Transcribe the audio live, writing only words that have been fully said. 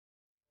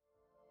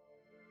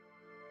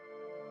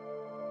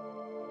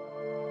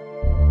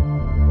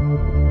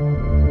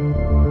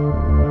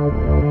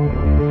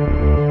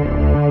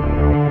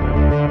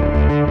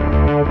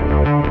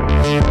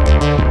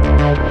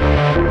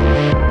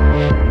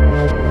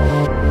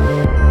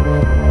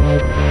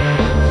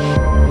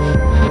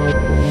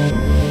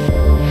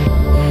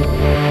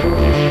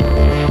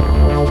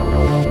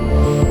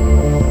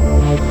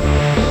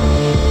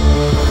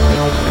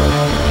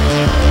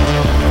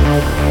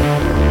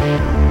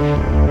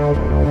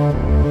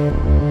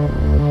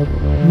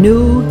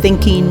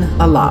Thinking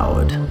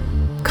Aloud.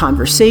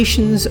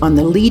 Conversations on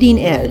the leading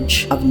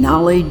edge of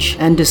knowledge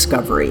and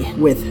discovery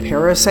with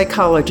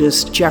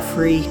parapsychologist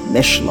Jeffrey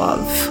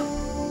Mishlove.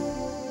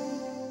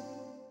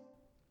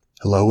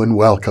 Hello and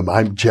welcome.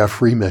 I'm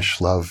Jeffrey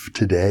Mishlove.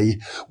 Today,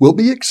 we'll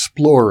be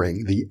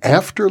exploring the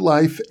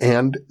afterlife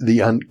and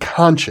the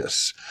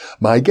unconscious.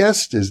 My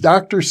guest is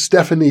Dr.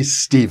 Stephanie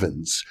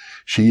Stevens.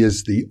 She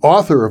is the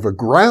author of a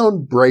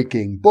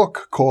groundbreaking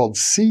book called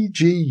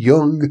C.G.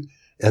 Jung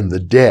and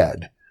the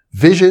Dead: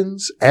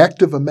 Visions,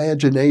 Active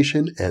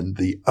Imagination, and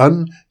the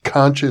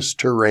Unconscious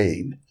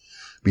Terrain.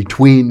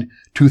 Between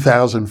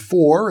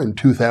 2004 and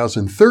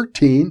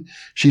 2013,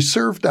 she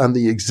served on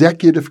the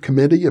executive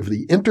committee of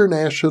the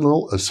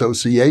International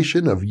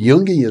Association of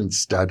Jungian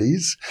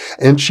Studies,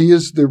 and she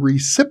is the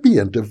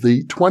recipient of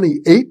the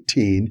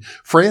 2018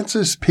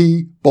 Francis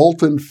P.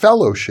 Bolton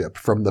Fellowship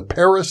from the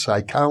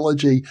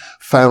Parapsychology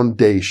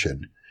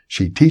Foundation.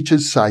 She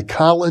teaches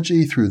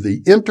psychology through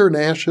the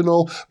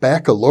International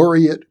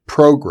Baccalaureate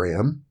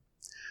Program.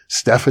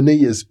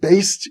 Stephanie is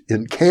based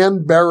in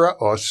Canberra,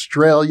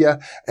 Australia,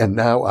 and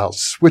now I'll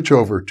switch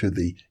over to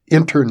the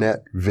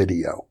internet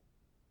video.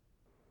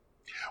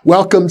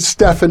 Welcome,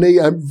 Stephanie.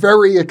 I'm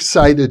very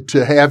excited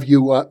to have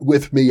you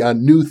with me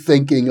on New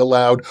Thinking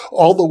Aloud,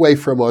 all the way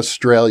from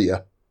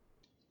Australia.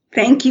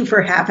 Thank you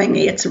for having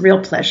me. It's a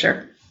real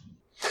pleasure.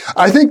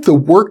 I think the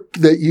work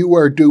that you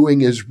are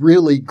doing is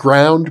really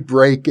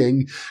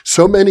groundbreaking.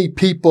 So many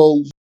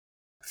people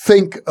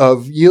think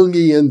of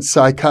Jungian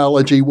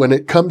psychology when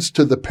it comes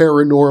to the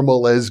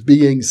paranormal as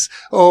being,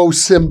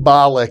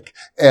 symbolic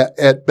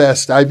at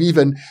best. I've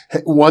even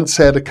once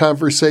had a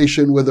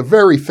conversation with a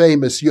very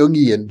famous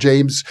Jungian,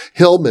 James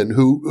Hillman,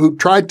 who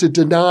tried to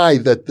deny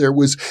that there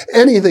was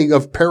anything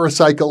of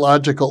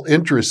parapsychological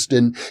interest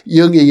in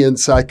Jungian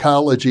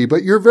psychology.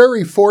 But you're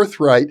very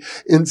forthright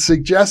in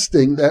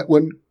suggesting that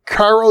when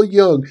Carl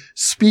Jung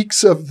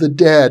speaks of the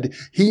dead,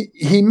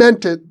 he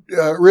meant it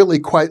really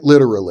quite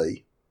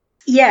literally.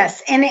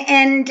 Yes,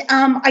 and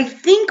I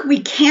think we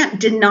can't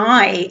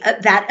deny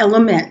that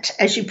element,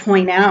 as you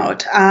point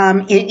out,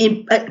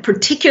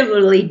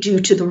 particularly due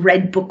to the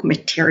Red Book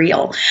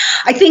material.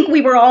 I think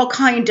we were all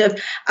kind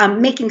of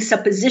making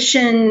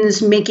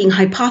suppositions, making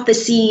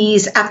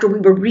hypotheses after we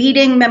were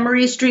reading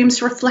Memories,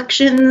 Dreams,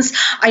 Reflections.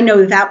 I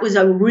know that was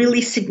a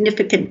really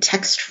significant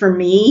text for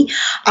me.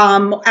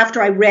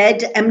 After I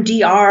read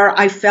MDR,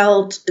 I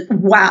felt,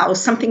 wow,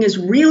 something is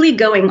really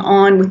going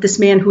on with this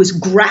man who is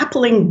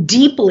grappling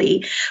deeply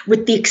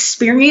with the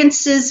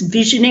experiences,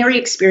 visionary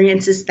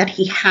experiences that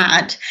he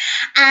had.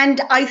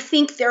 And I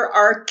think there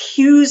are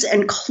cues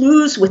and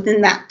clues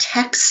within that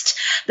text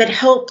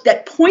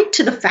that point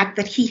to the fact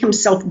that he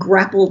himself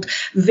grappled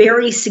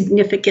very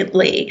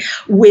significantly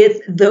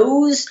with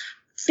those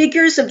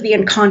figures of the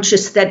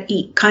unconscious that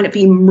kind of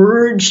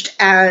emerged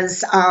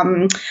as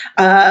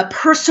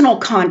personal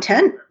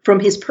content from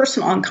his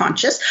personal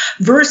unconscious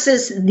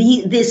versus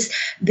this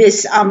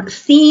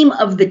theme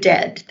of the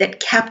dead that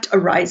kept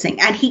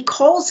arising. And he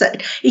calls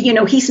it,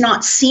 he's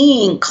not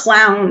seeing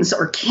clowns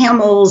or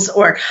camels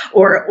or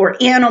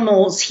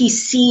animals.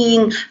 He's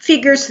seeing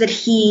figures that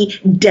he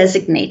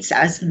designates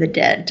as the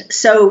dead.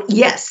 So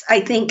yes,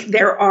 I think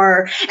there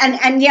are,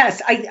 and yes,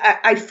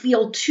 I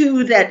feel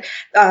too that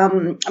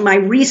my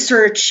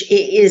research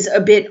is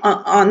a bit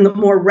on the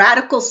more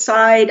radical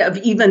side of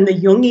even the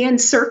Jungian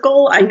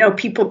circle. I know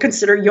people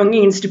consider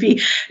Jungians to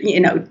be,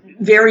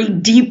 very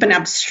deep and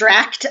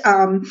abstract.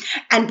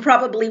 And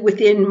probably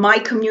within my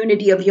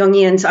community of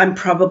Jungians, I'm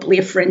probably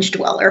a fringe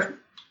dweller.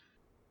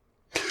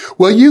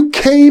 Well, you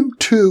came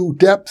to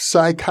depth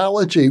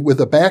psychology with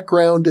a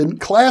background in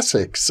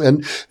classics,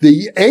 and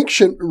the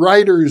ancient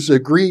writers,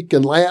 Greek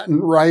and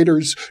Latin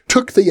writers,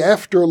 took the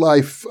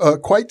afterlife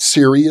quite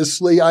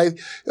seriously, I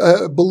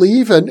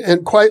believe,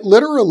 and quite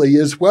literally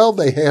as well.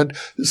 They had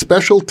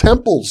special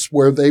temples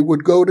where they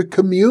would go to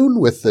commune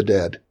with the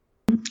dead.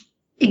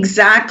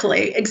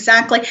 Exactly.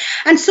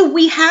 And so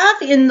we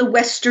have in the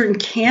Western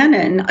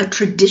canon a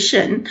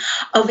tradition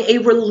of a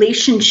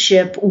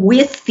relationship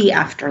with the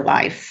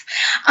afterlife.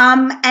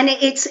 And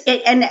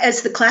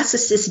as the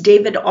classicist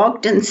David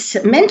Ogden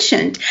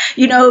mentioned,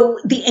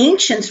 the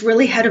ancients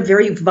really had a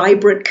very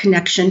vibrant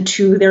connection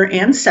to their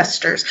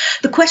ancestors.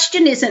 The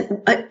question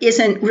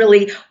isn't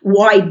really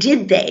why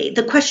did they?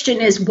 The question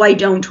is why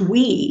don't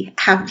we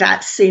have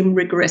that same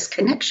rigorous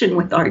connection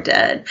with our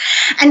dead?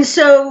 And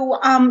so,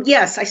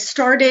 yes, I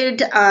started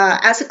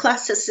as a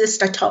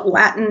classicist. I taught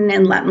Latin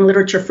and Latin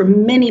literature for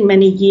many,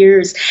 many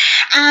years.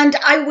 And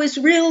I was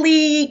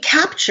really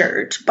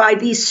captured by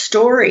these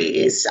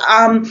stories.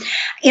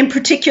 In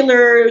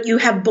particular, you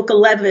have Book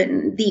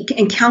 11, the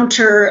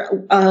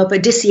encounter of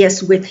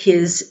Odysseus with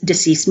his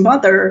deceased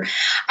mother.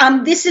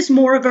 This is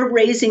more of a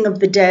raising of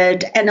the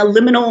dead and a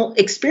liminal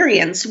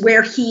experience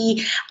where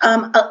he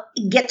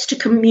gets to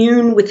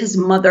commune with his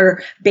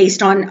mother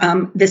based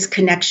on this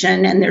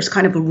connection, and there's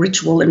kind of a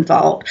ritual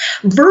involved.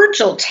 Virgil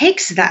Mischel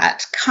takes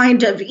that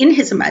kind of in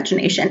his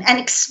imagination and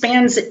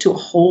expands it to a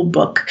whole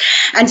book.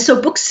 And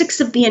so book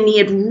 6 of the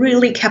Aeneid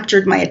really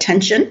captured my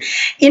attention.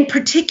 In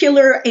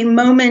particular, a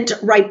moment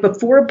right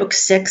before book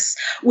 6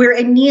 where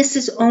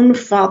Aeneas's own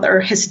father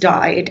has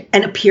died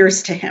and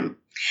appears to him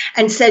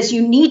and says,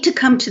 you need to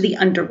come to the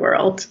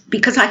underworld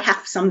because I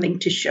have something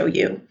to show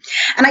you.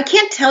 And I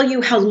can't tell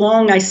you how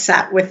long I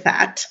sat with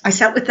that. I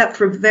sat with that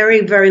for a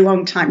very, very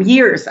long time,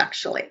 years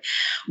actually.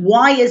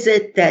 Why is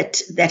it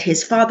that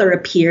his father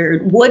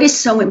appeared? What is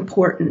so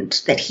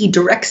important that he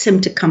directs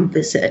him to come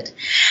visit?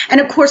 And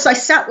of course, I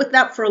sat with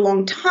that for a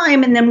long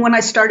time. And then when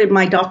I started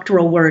my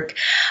doctoral work,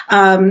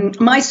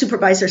 my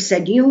supervisor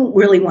said, you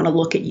really want to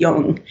look at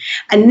Jung.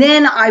 And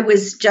then I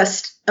was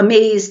just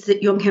amazed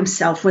that Jung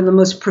himself, one of the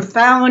most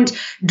profound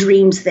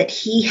dreams that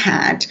he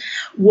had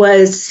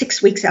was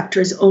 6 weeks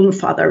after his own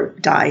father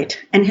died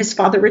and his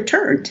father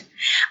returned.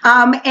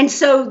 And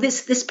so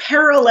this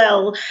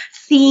parallel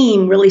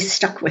theme really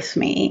stuck with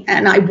me,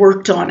 and I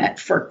worked on it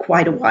for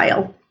quite a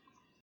while.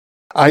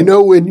 I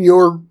know in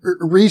your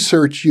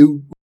research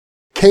you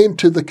came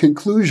to the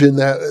conclusion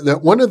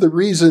that one of the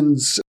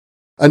reasons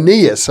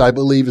Aeneas, I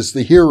believe, is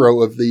the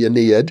hero of the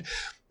Aeneid,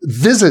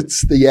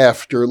 visits the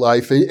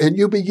afterlife, and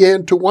you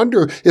began to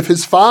wonder if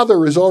his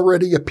father is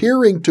already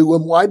appearing to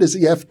him, why does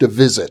he have to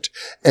visit?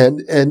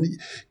 And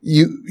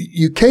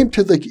you came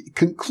to the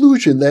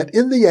conclusion that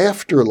in the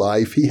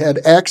afterlife he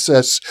had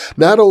access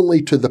not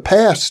only to the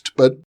past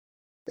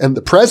and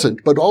the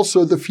present, but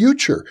also the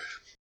future.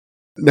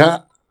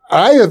 Now,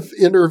 I have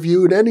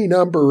interviewed any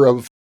number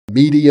of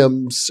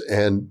mediums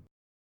and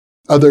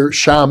other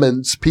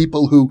shamans,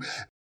 people who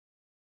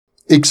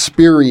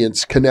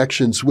experience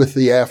connections with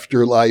the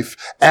afterlife,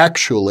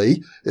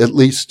 actually, at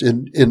least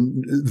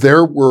in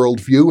their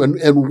worldview.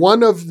 And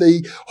one of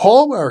the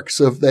hallmarks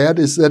of that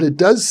is that it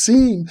does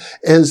seem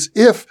as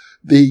if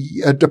the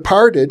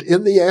departed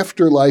in the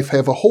afterlife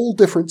have a whole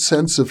different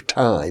sense of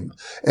time.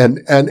 And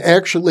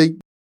actually,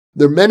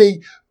 there are many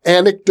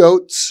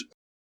anecdotes,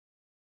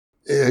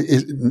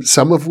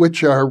 some of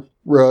which are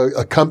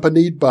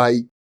accompanied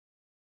by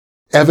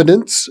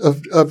evidence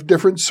of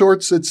different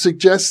sorts that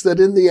suggests that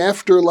in the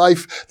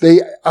afterlife they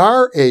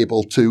are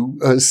able to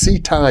see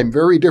time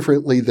very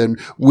differently than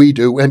we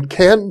do and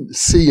can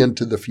see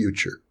into the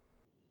future.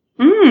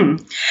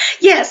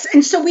 Yes.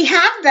 And so we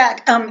have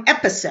that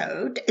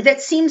episode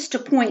that seems to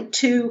point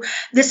to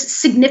this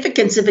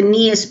significance of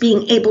Aeneas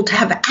being able to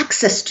have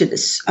access to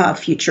this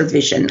future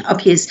vision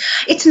of his.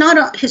 It's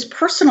not his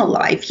personal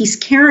life. He's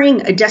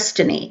carrying a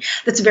destiny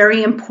that's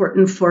very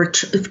important for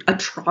a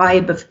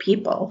tribe of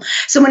people.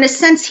 So in a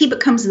sense, he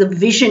becomes the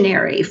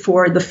visionary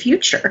for the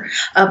future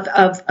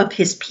of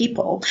his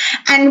people.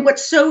 And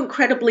what's so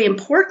incredibly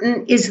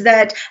important is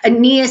that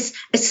Aeneas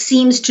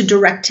seems to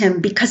direct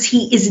him because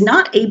he is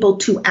not able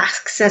to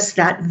access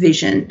that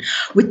vision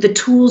with the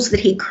tools that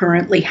he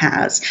currently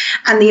has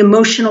and the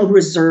emotional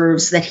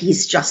reserves that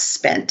he's just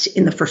spent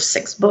in the first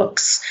 6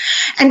 books.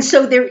 And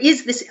so there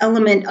is this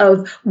element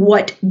of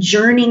what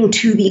journeying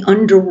to the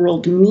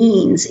underworld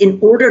means in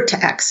order to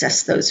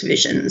access those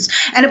visions.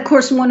 And of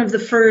course, one of the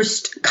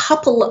first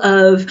couple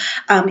of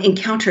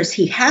encounters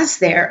he has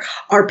there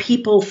are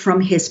people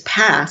from his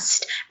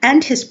past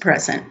and his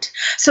present.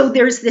 So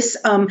there's this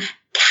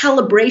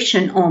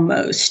calibration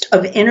almost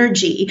of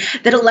energy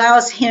that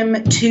allows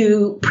him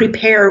to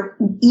prepare,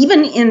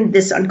 even in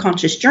this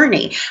unconscious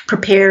journey,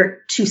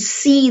 prepare to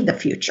see the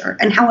future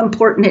and how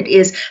important it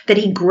is that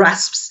he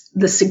grasps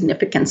the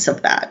significance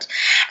of that.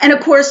 And of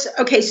course,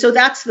 okay, so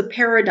that's the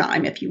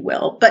paradigm, if you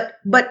will.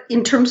 But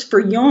in terms for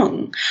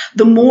Jung,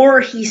 the more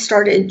he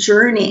started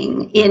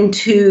journeying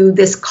into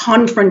this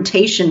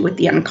confrontation with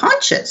the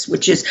unconscious,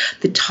 which is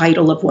the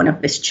title of one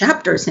of his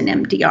chapters in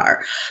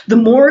MDR, the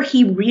more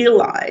he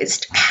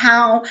realized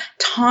how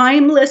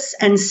timeless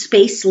and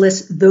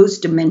spaceless those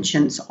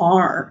dimensions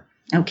are.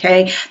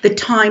 Okay, the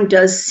time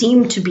does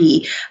seem to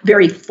be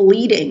very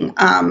fleeting,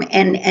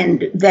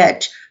 and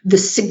that the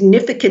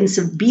significance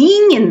of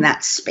being in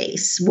that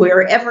space,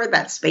 wherever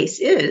that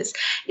space is,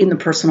 in the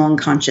personal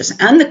unconscious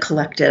and the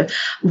collective,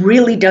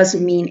 really does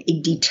mean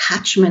a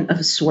detachment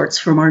of sorts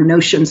from our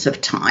notions of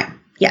time.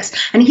 Yes,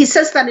 and he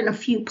says that in a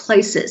few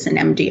places in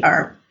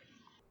MDR.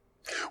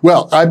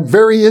 Well, I'm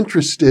very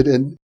interested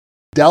in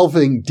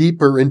delving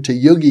deeper into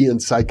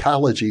Jungian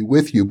psychology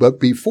with you. But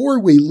before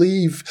we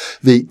leave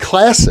the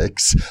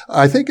classics,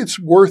 I think it's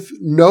worth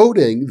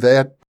noting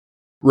that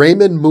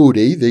Raymond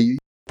Moody, the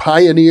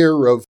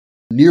pioneer of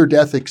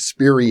near-death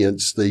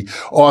experience, the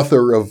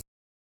author of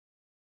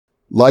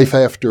Life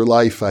After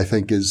Life, I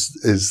think is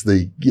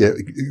the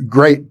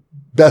great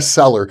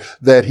bestseller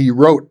that he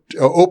wrote,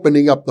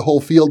 opening up the whole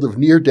field of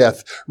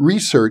near-death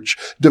research,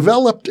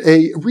 developed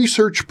a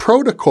research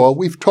protocol.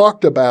 We've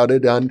talked about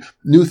it on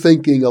New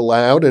Thinking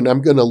Aloud, and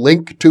I'm going to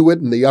link to it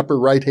in the upper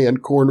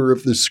right-hand corner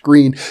of the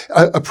screen,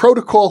 a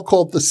protocol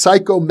called the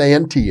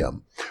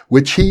Psychomantium,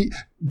 which he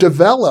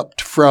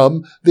developed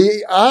from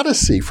the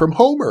Odyssey, from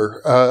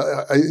Homer.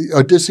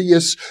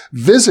 Odysseus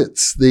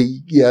visits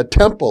the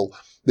temple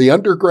the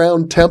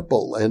underground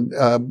temple, and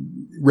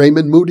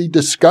Raymond Moody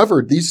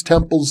discovered these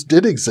temples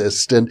did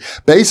exist. And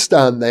based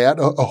on that,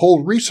 a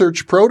whole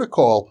research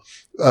protocol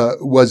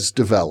was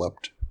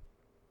developed.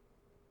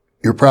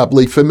 You're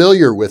probably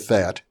familiar with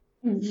that.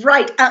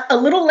 Right. A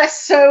little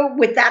less so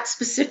with that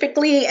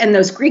specifically, and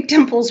those Greek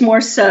temples more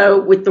so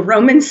with the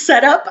Roman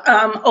setup.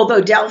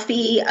 Although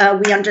Delphi,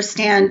 we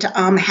understand,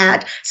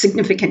 had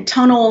significant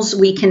tunnels.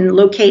 We can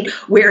locate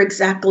where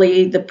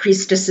exactly the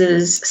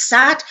priestesses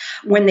sat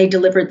when they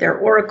delivered their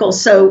oracle.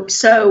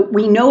 So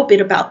we know a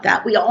bit about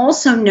that. We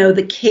also know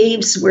the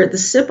caves where the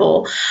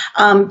Sibyl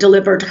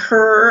delivered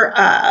her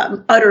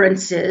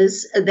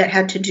utterances that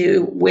had to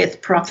do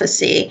with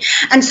prophecy.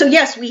 And so,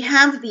 yes, we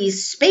have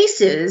these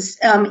spaces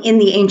in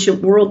the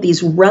ancient world,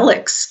 these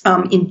relics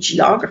in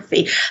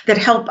geography that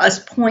help us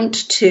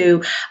point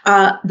to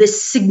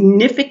this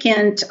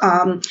significant,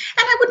 and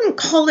I wouldn't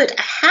call it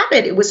a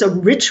habit, it was a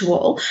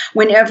ritual.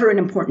 Whenever an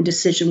important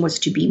decision was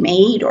to be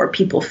made or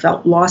people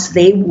felt lost,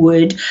 they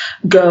would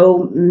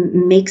go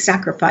make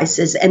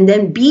sacrifices and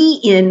then be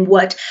in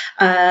what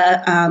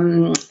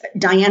Diane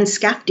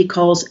Skafty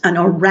calls an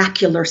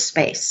oracular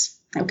space.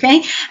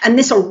 Okay. And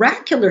this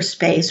oracular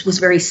space was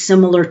very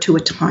similar to a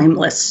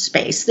timeless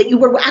space, that you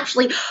were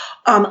actually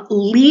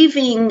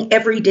leaving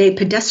everyday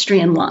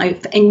pedestrian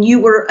life and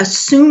you were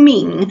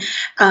assuming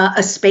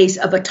a space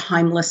of a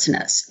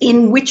timelessness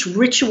in which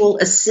ritual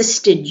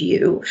assisted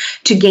you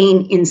to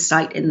gain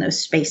insight in those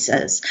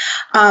spaces.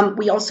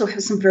 We also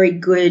have some very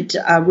good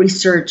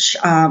research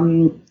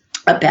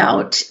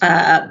about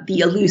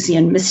the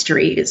Eleusinian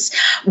mysteries,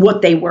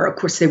 what they were. Of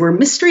course, they were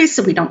mysteries,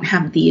 so we don't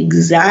have the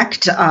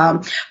exact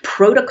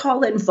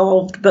protocol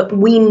involved, but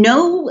we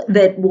know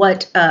that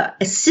what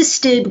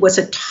assisted was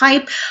a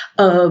type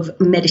of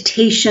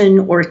meditation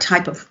or a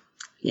type of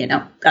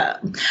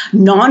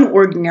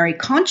non-ordinary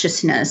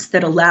consciousness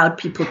that allowed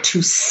people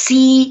to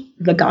see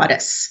the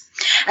goddess.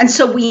 And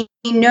so we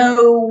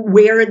know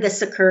where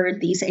this occurred,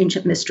 these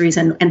ancient mysteries,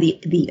 and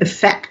the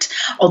effect,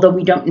 although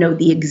we don't know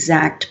the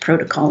exact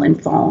protocol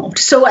involved.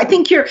 So I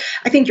think you're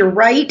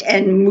right,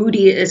 and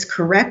Moody is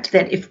correct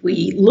that if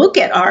we look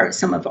at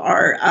some of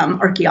our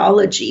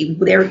archaeology,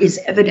 there is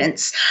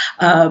evidence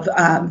of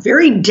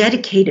very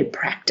dedicated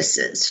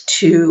practices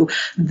to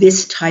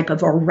this type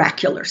of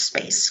oracular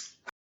space.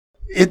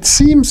 It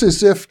seems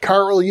as if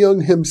Carl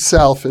Jung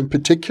himself, in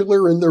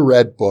particular in the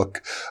Red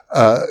Book,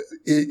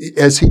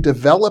 as he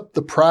developed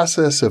the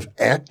process of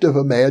active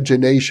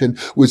imagination,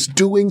 was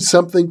doing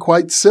something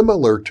quite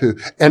similar to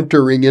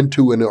entering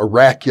into an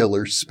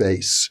oracular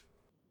space.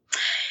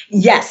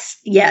 Yes.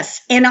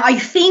 And I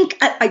think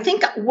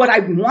what I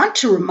want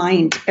to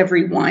remind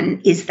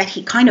everyone is that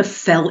he kind of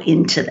fell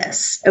into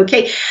this.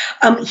 Okay.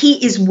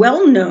 He is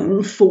well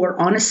known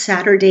for, on a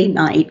Saturday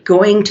night,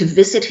 going to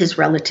visit his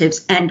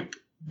relatives and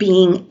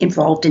being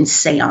involved in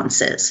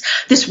seances.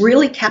 This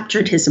really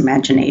captured his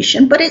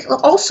imagination, but it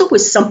also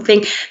was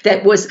something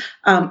that was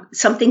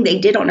something they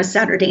did on a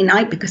Saturday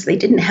night because they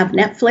didn't have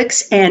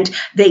Netflix and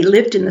they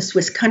lived in the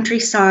Swiss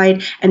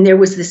countryside, and there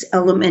was this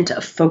element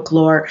of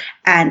folklore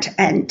and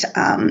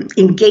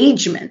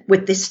engagement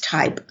with this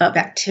type of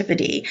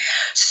activity.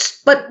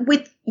 But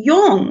with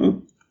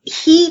Jung,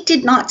 he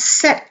did not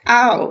set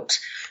out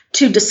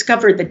to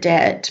discover the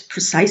dead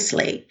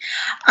precisely.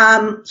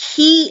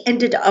 He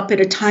ended up at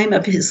a time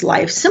of his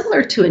life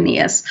similar to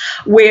Aeneas,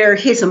 where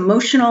his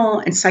emotional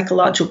and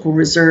psychological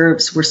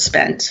reserves were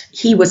spent.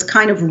 He was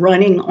kind of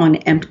running on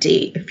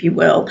empty, if you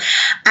will.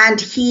 And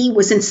he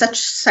was in such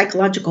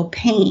psychological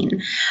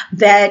pain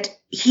that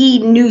he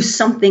knew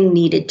something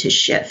needed to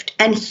shift.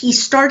 And he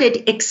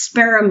started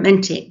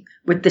experimenting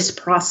with this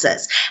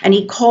process. And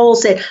he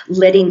calls it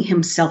letting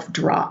himself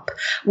drop,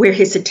 where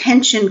his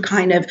attention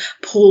kind of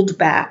pulled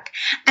back.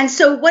 And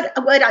so what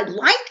I'd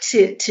like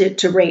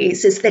to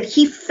raise is that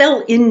he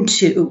fell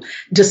into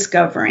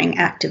discovering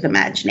active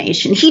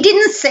imagination. He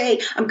didn't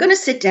say, I'm going to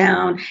sit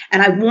down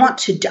and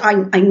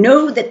I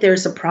know that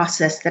there's a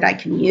process that I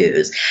can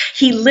use.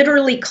 He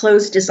literally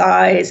closed his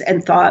eyes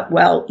and thought,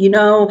 well,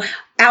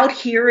 out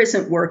here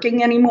isn't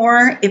working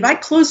anymore. If I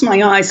close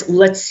my eyes,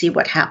 let's see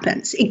what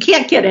happens. It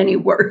can't get any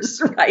worse,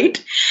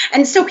 right?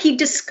 And so he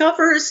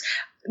discovers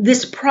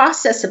this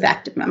process of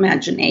active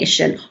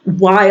imagination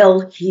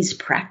while he's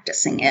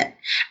practicing it.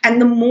 And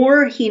the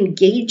more he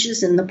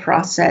engages in the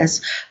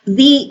process,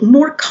 the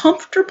more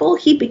comfortable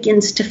he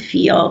begins to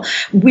feel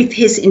with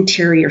his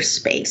interior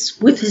space,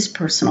 with his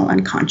personal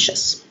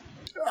unconscious.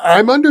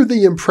 I'm under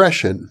the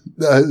impression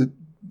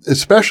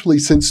especially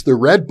since the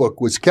Red Book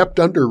was kept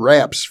under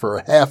wraps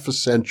for half a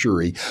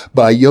century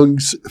by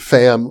Jung's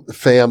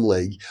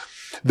family,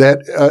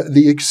 that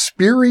the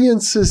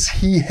experiences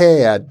he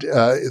had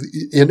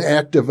in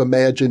active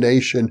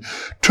imagination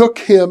took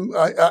him,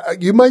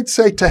 you might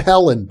say, to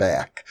hell and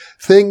back.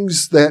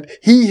 Things that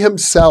he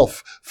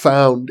himself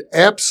found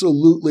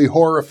absolutely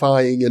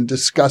horrifying and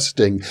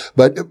disgusting,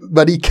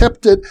 but he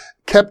kept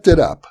it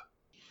up.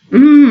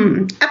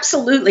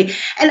 Absolutely.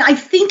 And I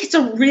think it's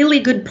a really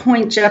good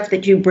point, Jeff,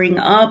 that you bring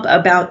up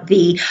about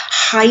the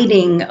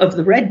hiding of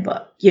the Red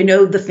Book.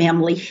 The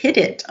family hid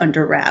it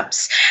under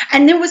wraps.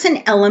 And there was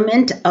an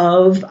element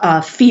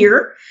of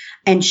fear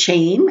and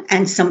shame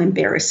and some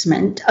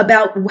embarrassment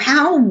about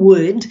how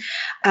would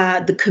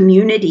the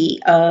community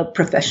of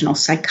professional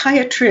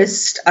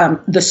psychiatrists,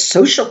 the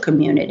social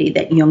community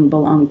that Jung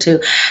belonged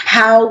to,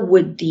 how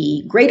would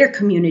the greater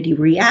community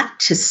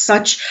react to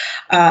such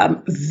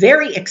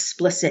very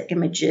explicit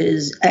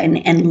images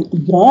and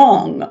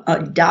long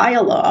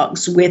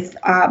dialogues with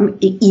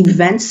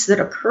events that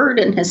occurred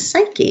in his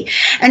psyche.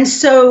 And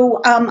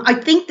so I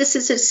think this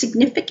is a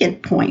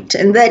significant point,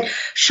 and that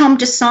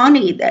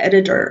Shamdasani, the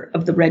editor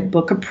of the Red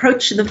Book,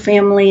 approached the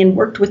family and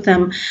worked with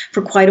them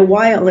for quite a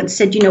while and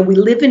said, we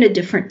live in a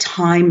different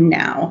time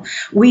now.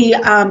 We,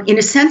 in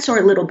a sense, are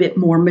a little bit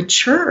more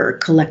mature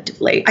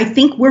collectively. I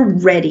think we're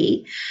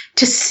ready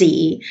to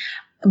see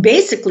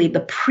basically the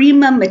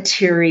prima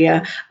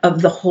materia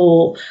of the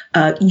whole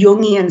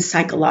Jungian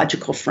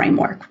psychological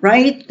framework,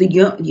 right?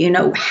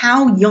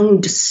 How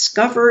Jung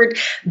discovered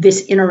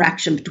this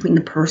interaction between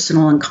the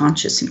personal and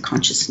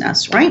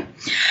consciousness, right?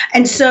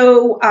 And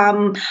so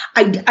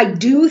I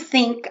do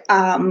think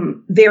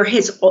there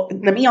has,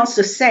 let me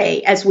also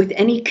say, as with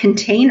any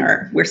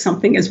container where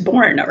something is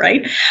born, all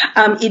right,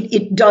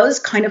 it does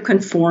kind of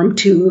conform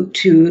to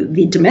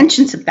the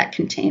dimensions of that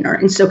container.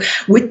 And so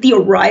with the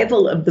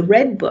arrival of the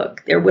Red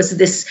Book, there was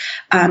this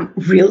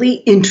really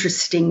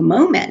interesting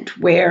moment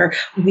where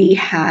we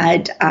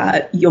had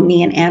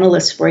Jungian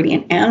analysts,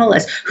 Freudian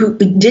analysts, who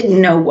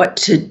didn't know what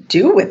to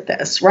do with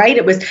this, right?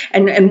 It was,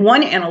 and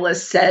one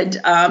analyst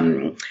said,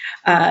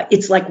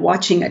 it's like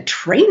watching a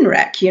train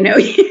wreck,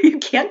 you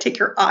can't take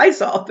your eyes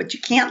off, but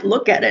you can't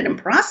look at it and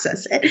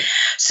process it.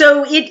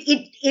 So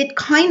it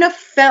kind of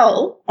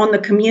fell on the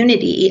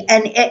community,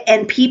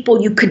 and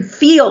people, you could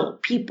feel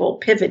people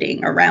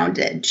pivoting around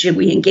it. Should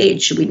we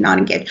engage? Should we not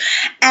engage?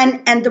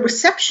 And the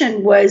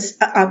reception was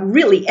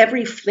really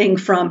everything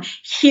from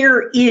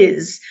here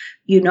is,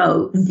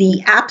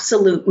 the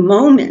absolute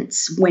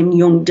moments when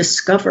Jung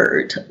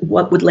discovered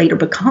what would later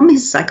become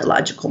his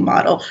psychological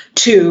model,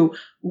 to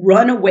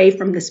run away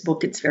from this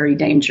book. It's very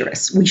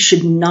dangerous. We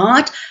should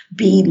not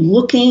be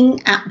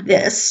looking at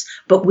this,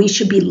 but we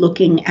should be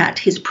looking at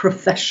his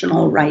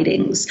professional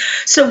writings.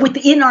 So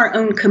within our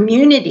own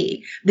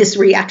community, this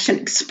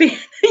reaction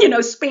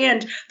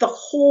spanned the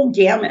whole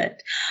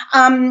gamut.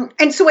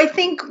 And so I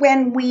think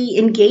when we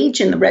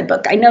engage in the Red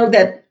Book, I know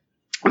that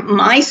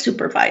my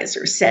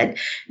supervisor said,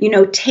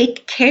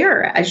 take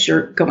care as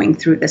you're going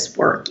through this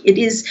work. It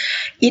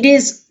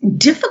is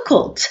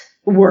difficult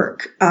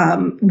work,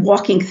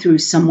 walking through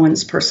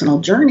someone's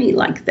personal journey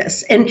like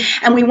this. And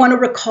we want to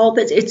recall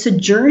that it's a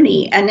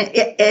journey, and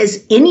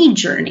as any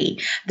journey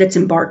that's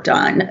embarked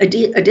on,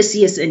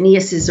 Odysseus,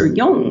 Aeneas's, or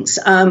Jung's,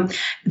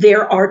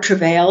 there are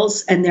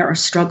travails and there are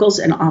struggles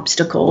and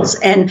obstacles.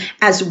 And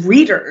as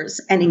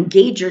readers and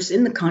engagers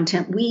in the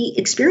content, we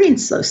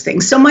experience those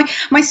things. So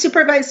my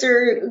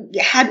supervisor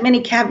had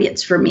many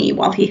caveats for me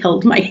while he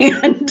held my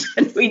hand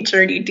and we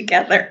journeyed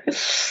together.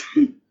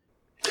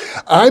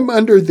 I'm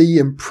under the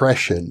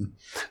impression,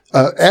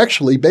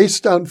 actually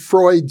based on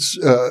Freud's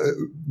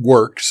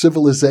work,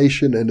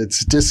 Civilization and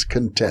Its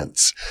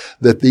Discontents,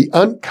 that the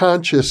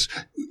unconscious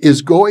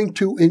is going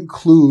to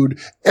include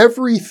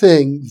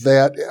everything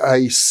that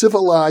a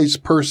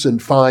civilized person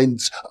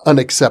finds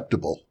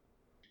unacceptable.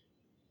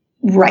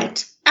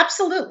 Right.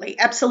 Absolutely.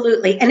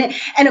 Absolutely.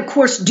 And of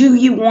course, do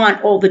you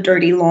want all the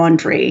dirty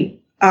laundry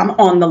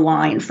on the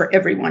line for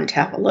everyone to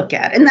have a look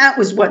at? And that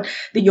was what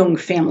the Jung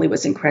family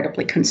was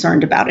incredibly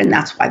concerned about, and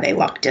that's why they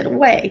locked it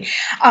away.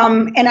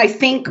 And I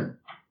think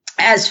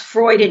as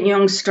Freud and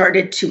Jung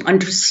started to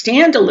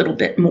understand a little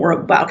bit more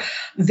about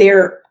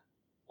their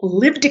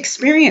lived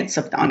experience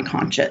of the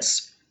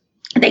unconscious,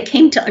 they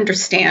came to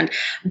understand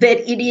that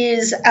it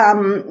is,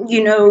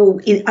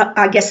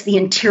 I guess, the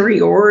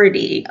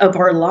interiority of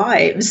our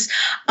lives,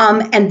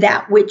 and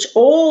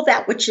all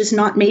that which is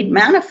not made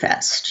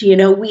manifest.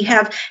 We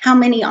have how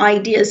many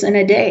ideas in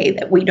a day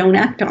that we don't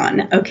act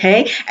on,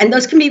 okay? And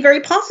those can be very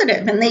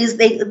positive, and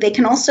they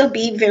can also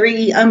be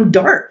very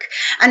dark.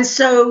 And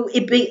so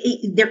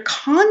their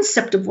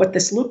concept of what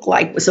this looked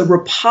like was a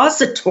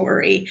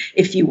repository,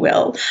 if you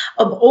will,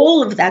 of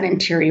all of that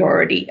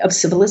interiority of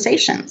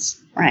civilizations.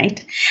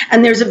 Right.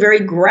 And there's a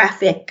very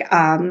graphic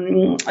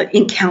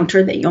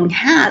encounter that Jung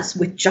has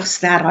with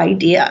just that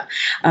idea,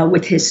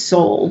 with his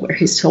soul, where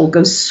his soul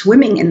goes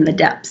swimming in the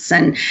depths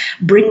and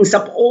brings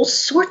up all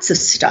sorts of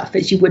stuff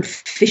as you would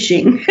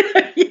fishing,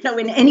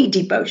 in any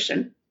deep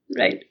ocean.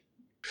 Right.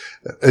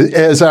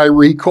 As I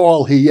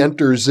recall, he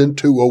enters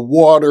into a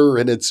water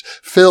and it's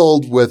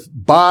filled with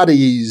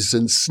bodies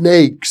and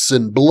snakes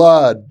and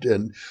blood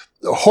and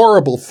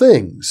horrible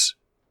things.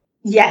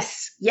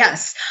 Yes,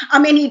 yes. I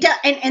mean, he does,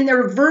 and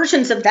there are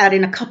versions of that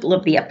in a couple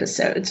of the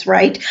episodes,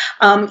 right?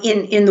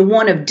 In the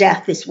one of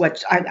death is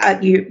what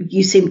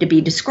you seem to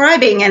be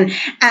describing,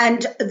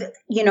 and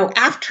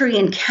after he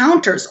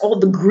encounters all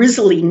the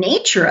grisly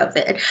nature of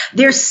it,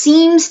 there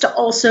seems to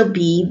also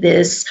be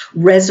this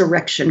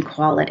resurrection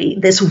quality,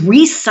 this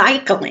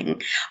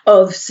recycling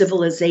of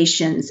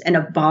civilizations and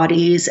of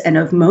bodies and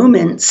of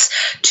moments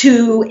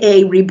to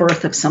a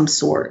rebirth of some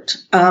sort,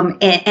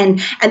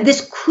 and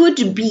this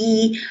could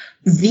be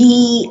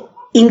the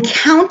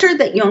encounter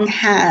that Jung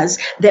has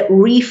that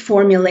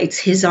reformulates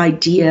his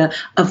idea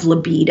of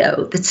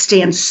libido that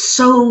stands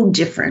so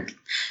different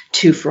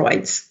to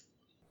Freud's.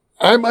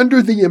 I'm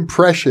under the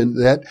impression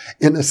that,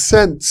 in a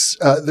sense,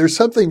 there's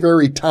something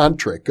very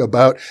tantric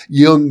about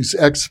Jung's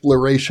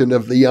exploration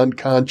of the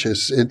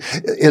unconscious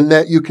in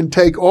that you can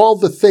take all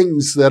the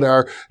things that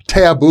are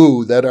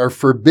taboo, that are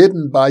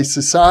forbidden by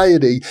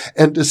society,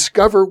 and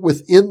discover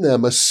within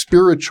them a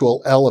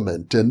spiritual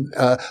element. And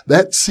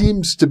that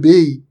seems to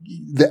be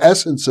the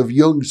essence of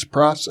Jung's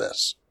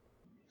process.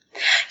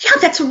 Yeah,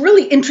 that's a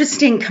really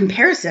interesting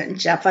comparison,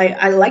 Jeff.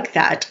 I like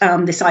that,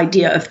 this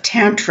idea of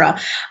Tantra.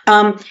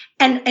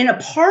 And a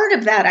part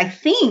of that, I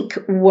think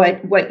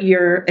what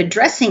you're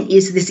addressing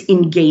is this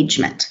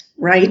engagement,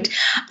 right?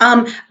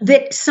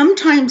 That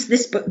sometimes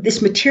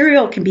this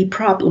material can be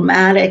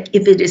problematic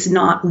if it is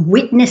not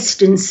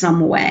witnessed in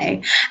some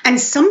way. And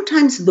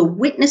sometimes the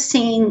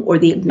witnessing or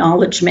the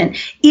acknowledgement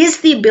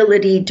is the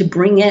ability to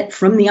bring it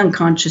from the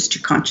unconscious to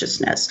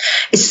consciousness.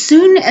 As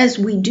soon as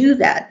we do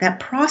that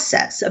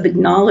process of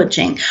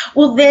acknowledging,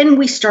 well, then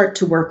we start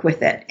to work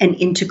with it and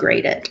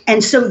integrate it.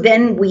 And so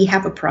then we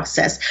have a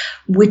process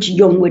which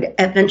Jung would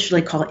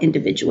eventually call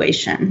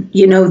individuation,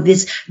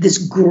 this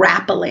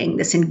grappling,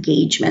 this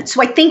engagement.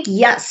 So I think,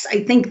 yes,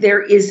 I think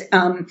there is,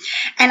 and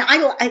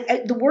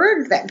I the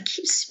word that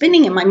keeps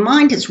spinning in my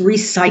mind is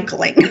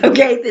recycling.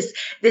 Okay,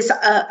 this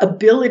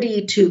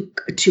ability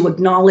to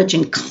acknowledge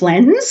and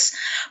cleanse.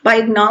 By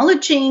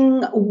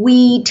acknowledging,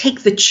 we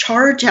take the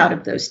charge out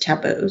of those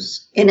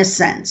taboos, in a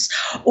sense,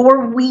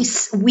 or we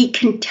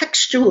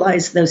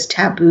contextualize those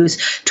taboos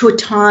to a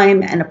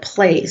time and a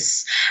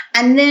place,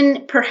 and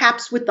then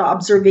perhaps with the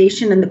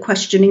observation and the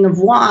questioning of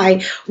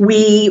why,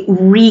 we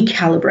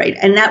recalibrate,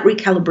 and that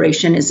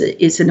recalibration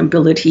is an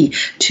ability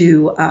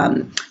to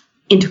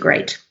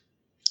integrate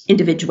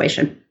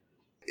individuation.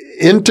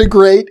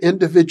 Integrate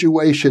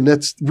individuation.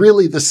 That's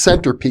really the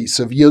centerpiece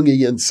of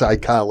Jungian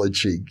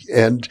psychology.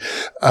 And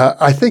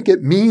I think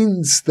it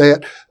means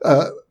that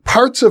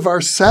parts of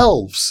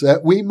ourselves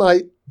that we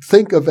might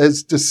think of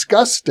as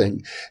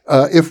disgusting,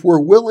 if we're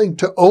willing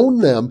to own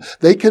them,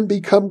 they can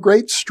become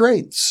great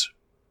strengths.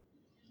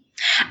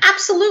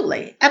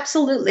 Absolutely.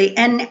 Absolutely.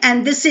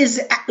 And this is,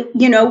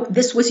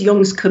 this was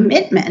Jung's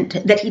commitment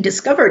that he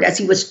discovered as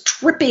he was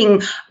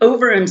tripping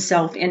over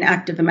himself in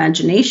active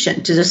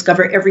imagination to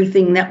discover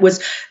everything that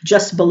was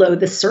just below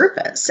the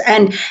surface.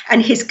 And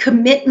his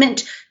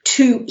commitment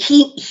to,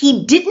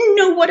 he didn't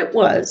know what it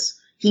was.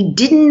 He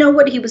didn't know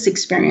what he was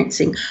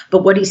experiencing,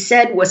 but what he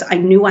said was, I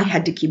knew I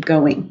had to keep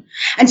going.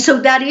 And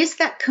so that is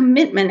that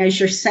commitment, as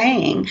you're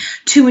saying,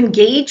 to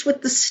engage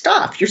with the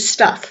stuff, your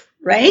stuff.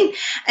 Right?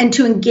 And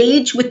to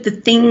engage with the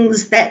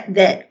things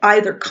that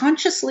either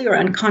consciously or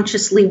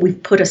unconsciously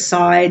we've put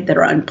aside that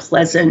are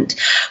unpleasant.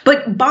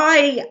 But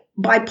by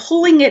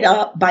pulling it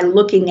up, by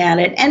looking at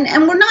it,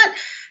 and we're not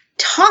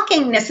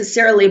talking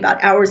necessarily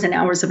about hours and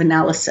hours of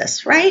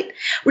analysis, right?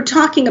 We're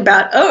talking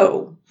about,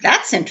 oh,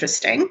 that's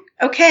interesting.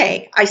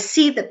 Okay, I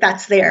see that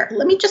that's there.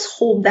 Let me just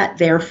hold that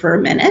there for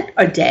a minute,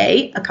 a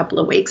day, a couple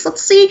of weeks.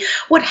 Let's see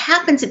what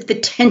happens if the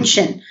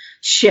tension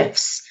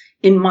shifts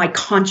in my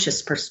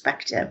conscious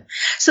perspective.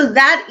 So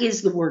that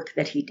is the work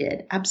that he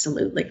did.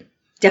 Absolutely.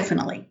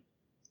 Definitely.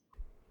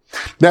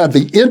 Now,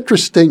 the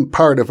interesting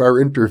part of our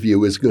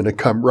interview is going to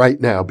come right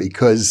now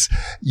because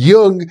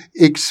Jung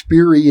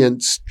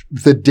experienced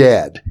the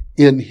dead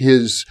in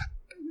his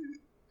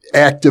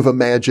active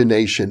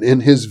imagination, in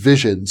his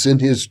visions, in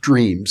his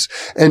dreams.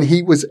 And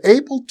he was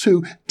able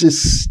to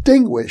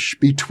distinguish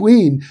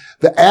between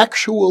the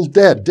actual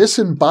dead,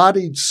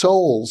 disembodied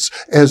souls,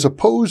 as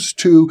opposed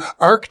to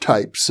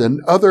archetypes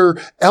and other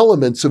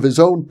elements of his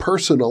own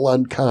personal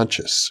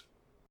unconscious.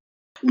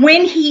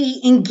 When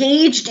he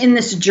engaged in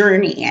this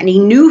journey and he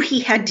knew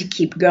he had to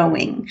keep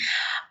going,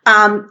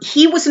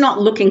 he was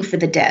not looking for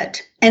the dead.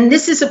 And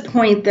this is a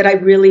point that I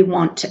really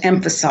want to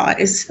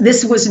emphasize.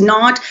 This was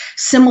not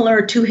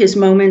similar to his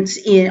moments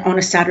on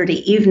a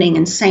Saturday evening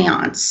in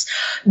seance.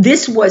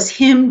 This was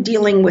him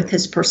dealing with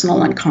his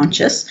personal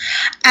unconscious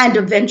and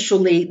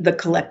eventually the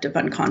collective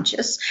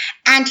unconscious.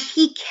 And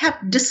he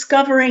kept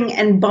discovering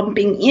and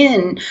bumping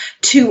in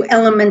to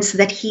elements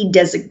that he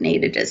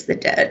designated as the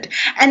dead.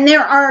 And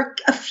there are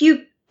a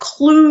few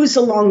clues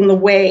along the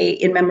way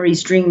in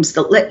Memories, Dreams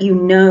that let you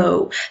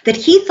know that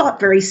he thought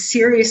very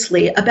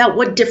seriously about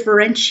what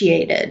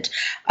differentiated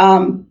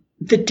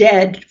the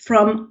dead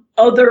from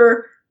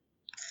other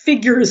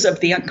figures of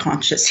the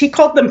unconscious. He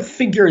called them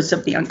figures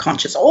of the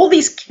unconscious. All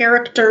these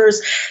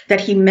characters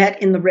that he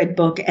met in the Red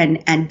Book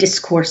and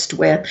discoursed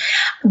with,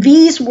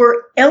 these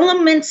were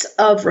elements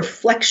of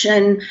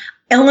reflection,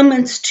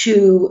 elements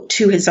to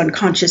his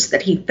unconscious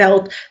that he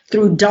felt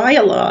through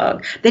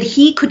dialogue that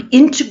he could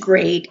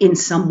integrate in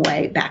some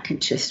way back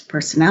into his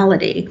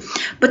personality.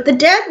 But the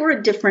dead were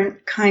a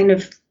different kind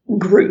of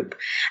group.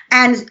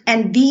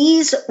 And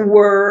these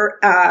were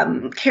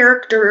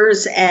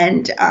characters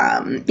and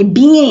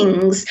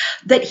beings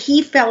that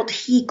he felt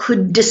he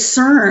could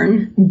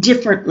discern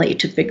differently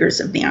to figures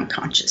of the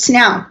unconscious.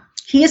 Now,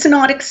 he is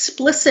not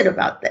explicit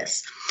about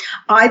this.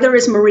 Either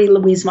is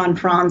Marie-Louise von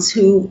Franz,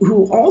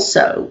 who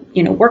also,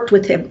 worked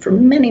with him for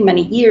many,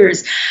 many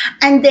years.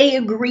 And they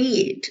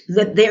agreed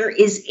that there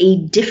is a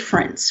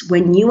difference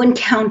when you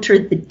encounter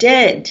the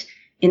dead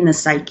in the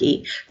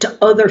psyche to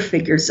other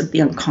figures of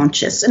the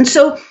unconscious. And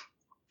so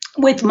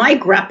with my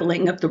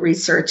grappling of the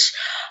research,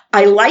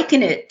 I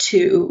liken it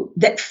to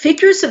that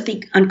figures of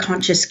the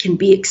unconscious can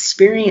be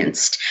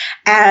experienced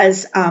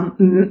as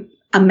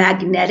a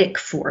magnetic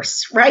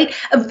force, right?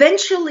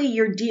 Eventually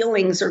your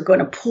dealings are going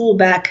to pull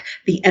back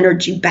the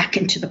energy back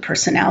into the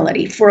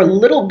personality for a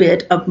little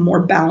bit of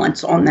more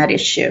balance on that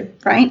issue,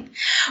 right?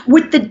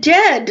 With the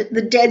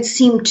dead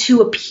seem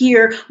to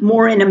appear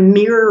more in a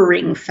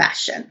mirroring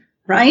fashion,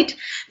 right?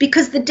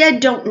 Because the dead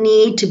don't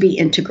need to be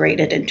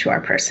integrated into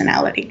our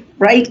personality,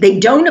 right? They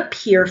don't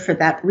appear for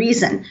that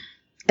reason.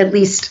 At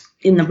least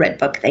in the Red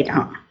Book, they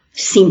don't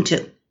seem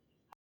to.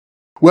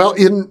 Well,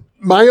 in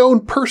my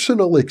own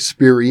personal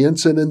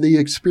experience and in the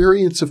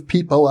experience of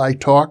people I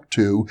talk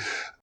to,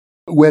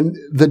 when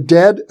the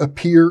dead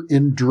appear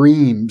in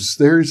dreams,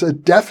 there's a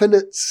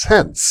definite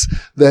sense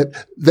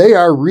that they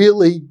are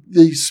really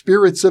the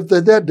spirits of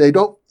the dead. They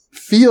don't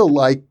feel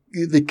like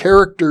the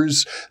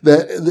characters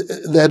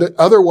that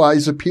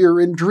otherwise appear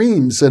in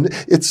dreams. And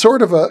it's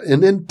sort of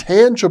an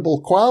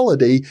intangible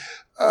quality.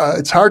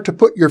 It's hard to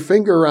put your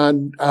finger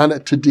on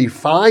it to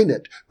define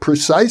it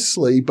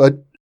precisely,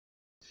 but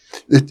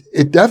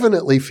it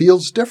definitely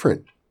feels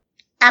different.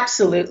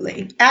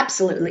 Absolutely.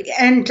 Absolutely.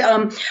 And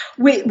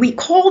we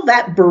call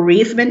that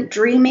bereavement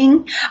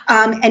dreaming.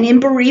 And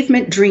in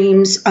bereavement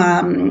dreams,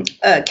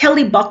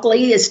 Kelly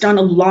Buckley has done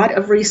a lot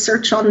of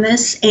research on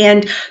this.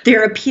 And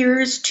there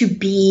appears to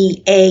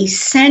be a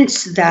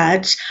sense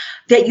that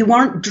you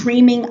aren't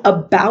dreaming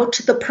about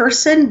the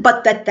person,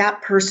 but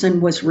that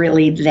person was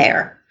really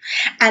there.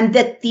 And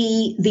that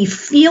the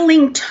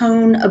feeling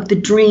tone of the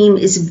dream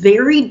is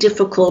very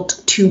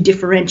difficult to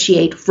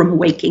differentiate from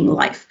waking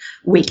life,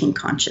 waking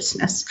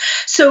consciousness.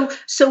 So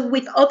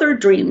with other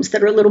dreams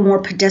that are a little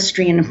more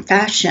pedestrian in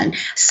fashion,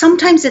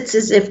 sometimes it's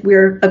as if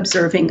we're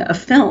observing a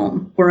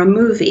film or a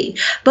movie.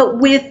 But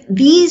with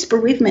these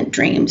bereavement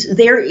dreams,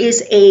 there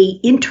is a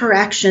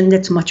interaction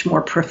that's much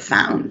more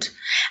profound.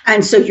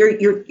 And so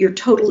you're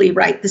totally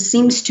right. This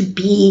seems to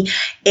be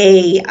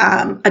a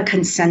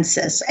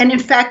consensus. And in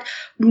fact,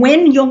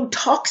 when Jung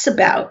talks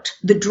about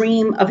the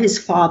dream of his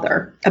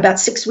father, about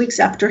 6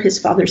 weeks after his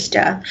father's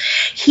death,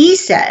 he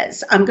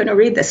says, I'm going to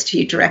read this to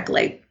you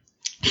directly.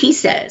 He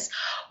says,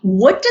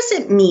 "What does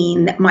it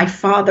mean that my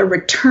father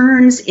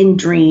returns in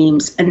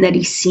dreams and that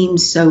he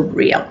seems so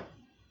real?"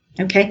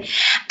 Okay.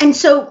 And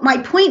so my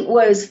point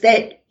was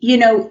that,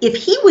 if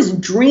he was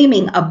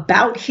dreaming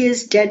about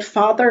his dead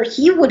father,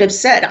 he would have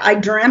said, I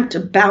dreamt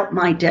about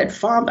my dead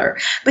father.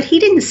 But he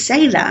didn't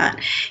say that.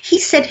 He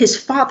said his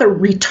father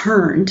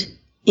returned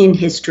in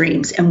his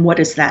dreams. And what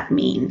does that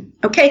mean?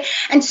 Okay.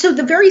 And so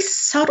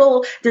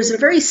there's a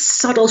very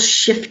subtle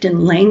shift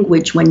in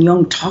language when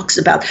Jung talks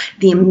about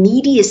the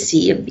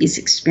immediacy of these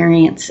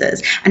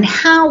experiences and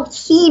how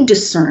he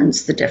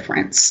discerns the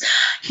difference.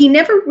 He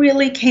never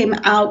really came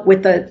out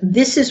with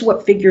this is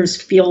what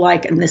figures feel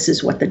like and this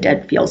is what the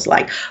dead feels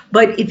like.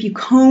 But if you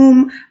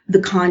comb the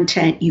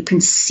content, you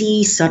can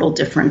see subtle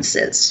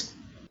differences.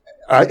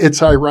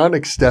 It's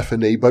ironic,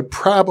 Stephanie, but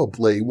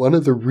probably one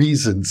of the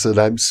reasons that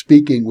I'm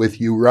speaking with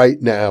you right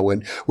now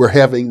and we're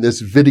having this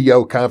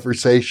video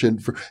conversation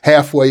for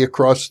halfway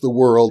across the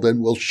world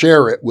and we'll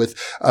share it with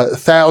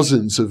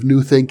thousands of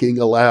New Thinking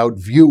Aloud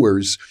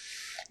viewers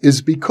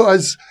is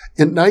because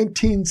in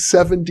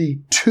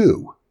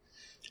 1972,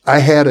 I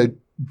had a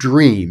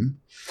dream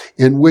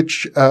in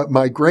which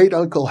my great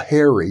uncle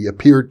Harry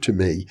appeared to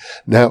me.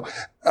 Now,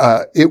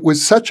 it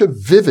was such a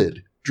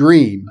vivid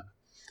dream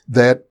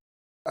that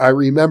I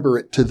remember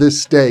it to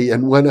this day.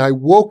 And when I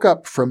woke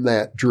up from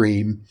that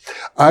dream,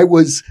 I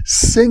was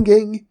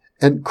singing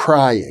and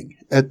crying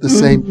at the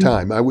same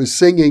time. I was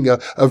singing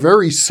a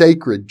very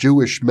sacred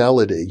Jewish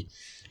melody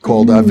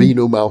called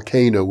Avinu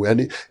Malkeinu.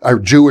 And our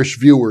Jewish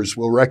viewers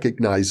will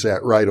recognize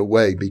that right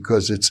away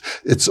because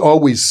it's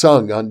always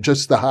sung on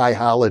just the high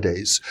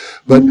holidays.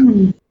 But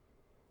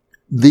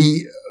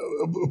the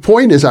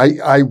point is,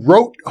 I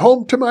wrote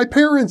home to my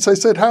parents. I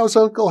said, how's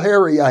Uncle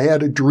Harry? I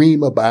had a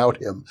dream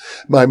about him.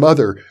 My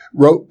mother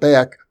wrote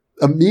back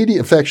immediately.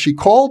 In fact, she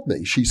called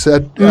me. She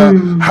said,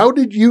 how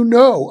did you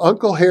know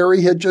Uncle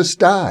Harry had just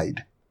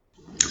died?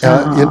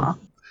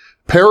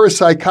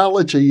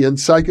 parapsychology and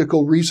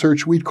psychical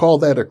research, we'd call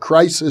that a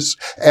crisis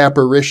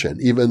apparition,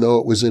 even though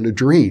it was in a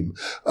dream.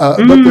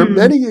 But there are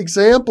many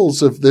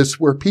examples of this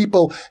where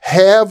people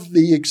have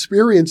the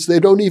experience. They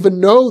don't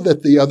even know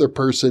that the other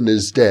person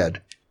is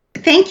dead.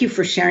 Thank you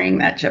for sharing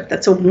that, Jeff.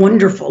 That's a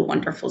wonderful,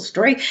 wonderful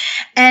story.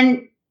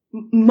 And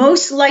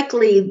most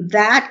likely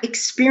that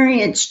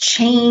experience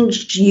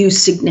changed you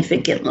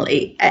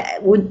significantly.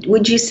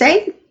 Would you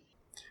say?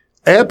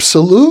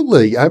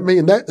 Absolutely. I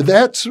mean,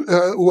 that's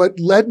what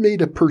led me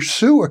to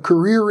pursue a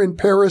career in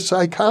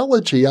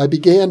parapsychology. I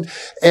began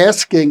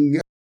asking,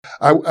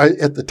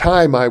 at the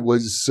time I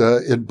was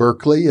in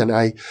Berkeley, and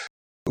I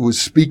was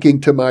speaking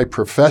to my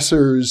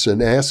professors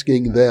and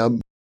asking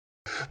them,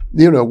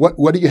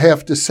 what do you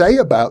have to say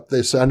about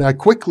this? And I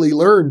quickly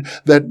learned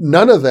that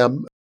none of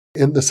them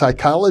in the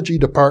psychology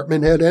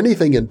department had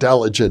anything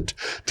intelligent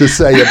to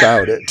say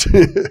about it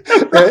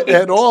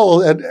at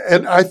all.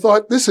 And I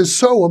thought, this is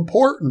so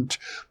important.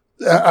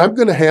 I'm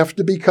going to have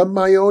to become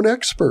my own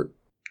expert.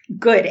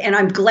 Good. And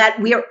I'm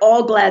glad, we are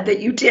all glad that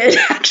you did,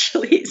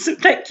 actually. So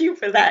thank you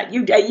for that.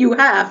 You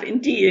have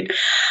indeed.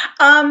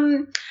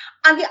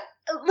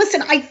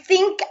 Listen, I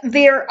think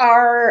there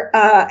are,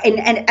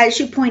 and as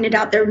you pointed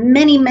out, there are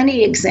many,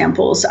 many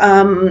examples.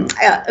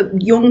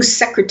 Jung's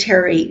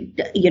secretary,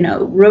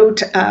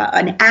 wrote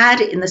an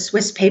ad in the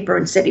Swiss paper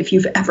and said, if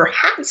you've ever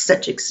had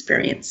such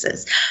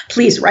experiences,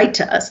 please write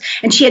to us.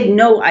 And she had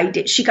no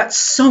idea. She got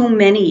so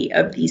many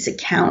of these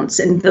accounts,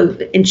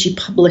 and she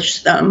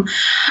published them.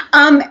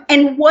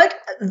 And what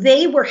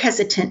they were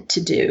hesitant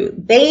to do,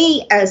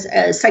 they as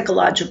a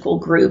psychological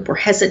group were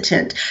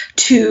hesitant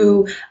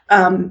to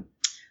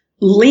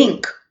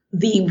link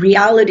the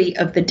reality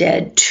of the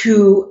dead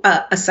to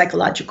a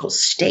psychological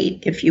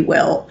state, if you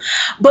will.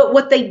 But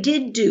what they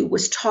did do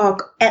was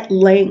talk at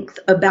length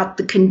about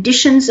the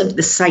conditions of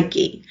the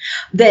psyche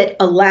that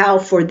allow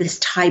for this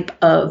type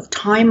of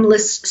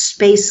timeless,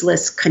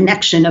 spaceless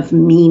connection of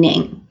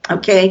meaning.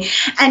 Okay.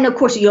 And of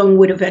course, Jung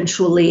would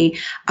eventually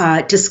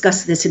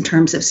discuss this in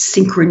terms of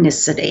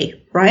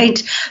synchronicity,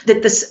 right?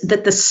 That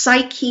the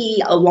psyche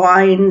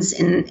aligns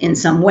in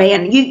some way.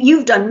 And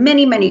you've done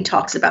many, many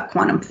talks about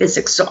quantum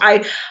physics. So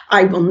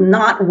I will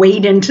not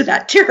wade into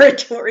that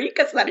territory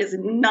because that is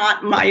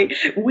not my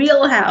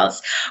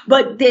wheelhouse.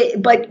 But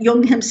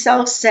Jung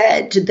himself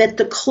said that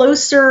the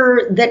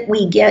closer that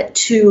we get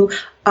to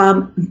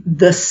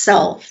the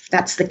self,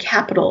 that's the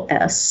capital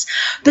S,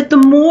 that the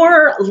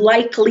more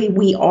likely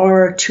we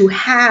are to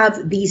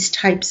have these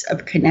types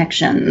of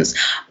connections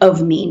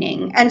of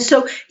meaning. And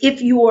so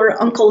if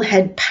your uncle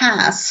had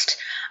passed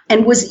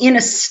and was in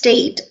a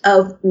state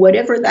of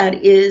whatever that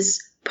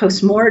is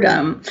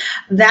postmortem,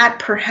 that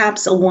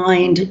perhaps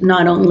aligned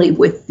not only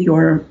with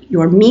your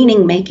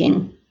meaning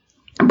making,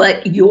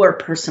 but your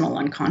personal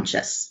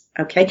unconscious.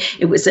 Okay,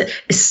 it was a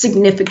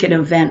significant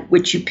event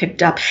which you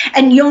picked up.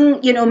 And Jung,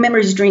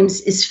 Memories,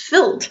 Dreams is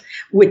filled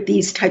with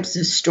these types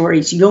of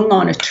stories. Jung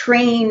on a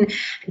train,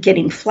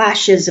 getting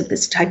flashes of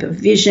this type of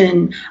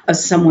vision of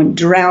someone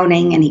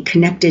drowning, and he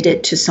connected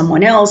it to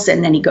someone else.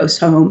 And then he goes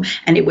home,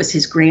 and it was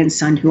his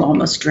grandson who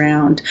almost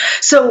drowned.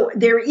 So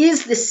there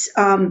is this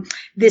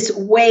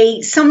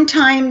way.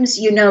 Sometimes,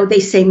 they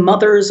say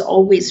mothers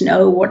always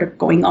know what are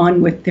going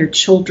on with their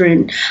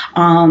children.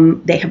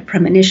 They have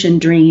premonition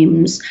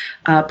dreams.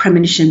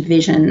 Premonition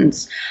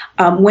visions.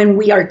 When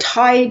we are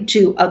tied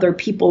to other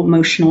people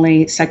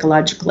emotionally,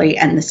 psychologically,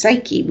 and the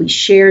psyche, we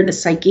share the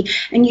psyche,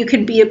 and you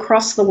can be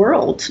across the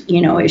world,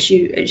 as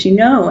you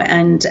know,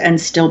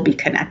 and still be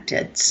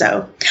connected.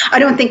 So I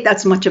don't think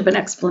that's much of an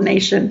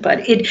explanation, but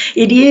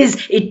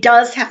it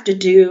does have to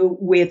do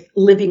with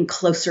living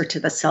closer to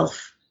the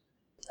self.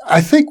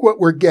 I think what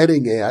we're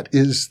getting at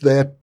is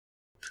that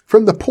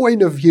from the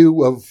point of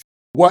view of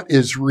what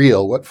is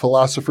real, what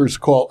philosophers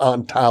call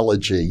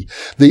ontology.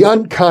 The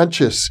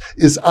unconscious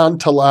is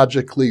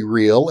ontologically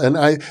real. And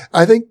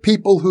I think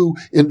people who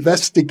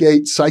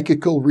investigate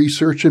psychical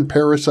research and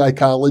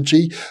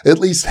parapsychology, at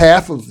least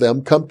half of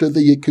them come to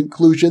the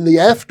conclusion the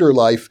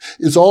afterlife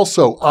is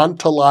also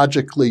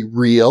ontologically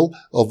real,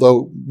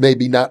 although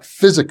maybe not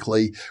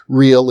physically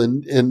real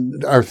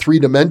in our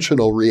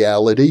three-dimensional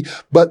reality.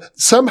 But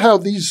somehow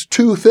these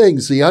two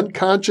things, the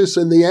unconscious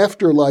and the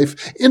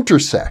afterlife,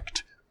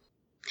 intersect.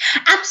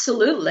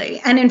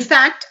 Absolutely. And in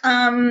fact,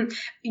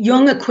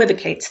 Jung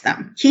equivocates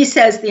them. He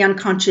says the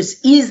unconscious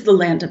is the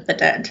land of the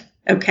dead.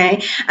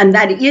 Okay. And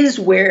that is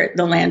where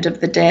the land of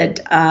the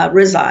dead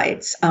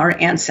resides, our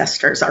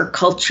ancestors, our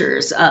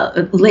cultures,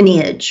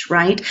 lineage,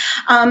 right?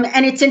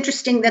 And it's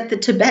interesting that the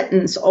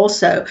Tibetans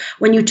also,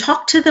 when you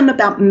talk to them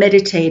about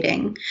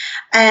meditating,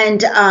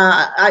 and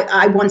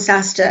I once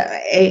asked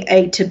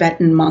a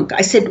Tibetan monk,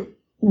 I said,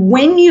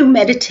 when you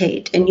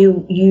meditate and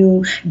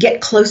you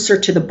get closer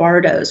to the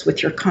bardos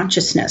with your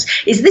consciousness,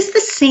 is this the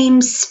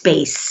same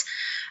space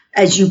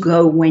as you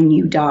go when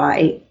you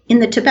die? In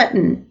the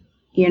Tibetan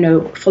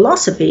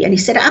philosophy? And he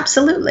said,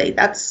 absolutely.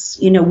 That's,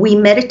 we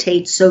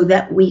meditate so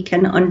that we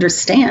can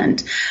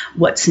understand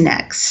what's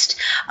next.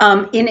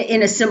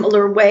 In a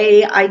similar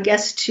way, I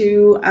guess,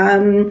 to,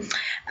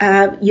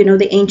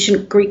 the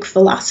ancient Greek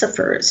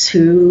philosophers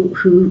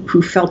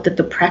who felt that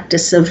the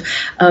practice of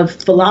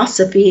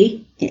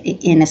philosophy,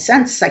 in a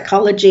sense,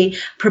 psychology,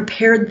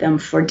 prepared them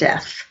for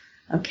death,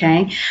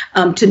 okay?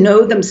 To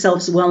know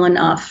themselves well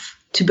enough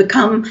to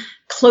become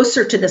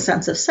closer to the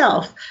sense of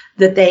self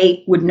that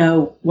they would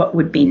know what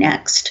would be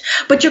next.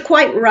 But you're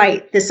quite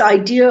right, this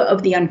idea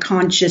of the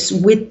unconscious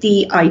with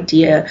the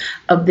idea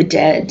of the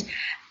dead.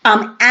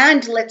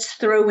 And let's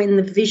throw in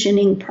the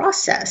visioning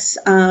process.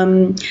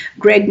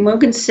 Greg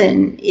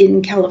Mogensen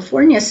in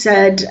California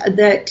said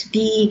that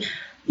the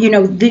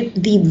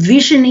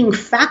visioning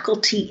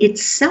faculty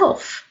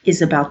itself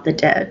is about the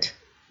dead.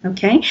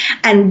 Okay.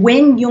 And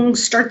when Jung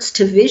starts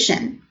to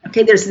vision,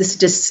 okay, there's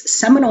this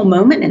seminal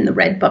moment in the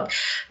Red Book.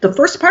 The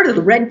first part of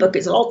the Red Book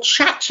is all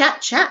chat.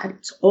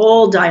 It's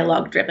all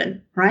dialogue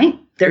driven, right?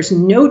 There's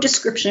no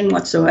description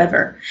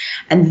whatsoever.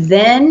 And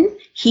then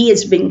he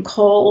is being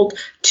called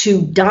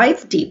to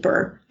dive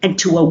deeper and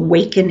to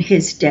awaken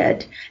his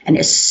dead. And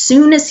as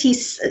soon as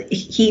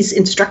he's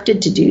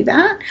instructed to do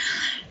that,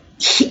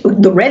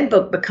 the Red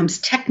Book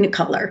becomes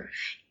technicolor.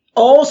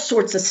 All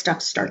sorts of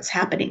stuff starts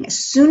happening. As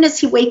soon as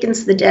he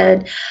wakens the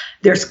dead,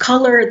 there's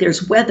color,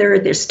 there's weather,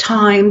 there's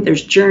time,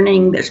 there's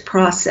journeying, there's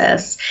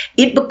process.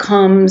 It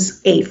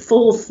becomes a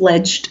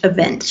full-fledged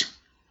event.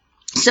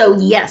 So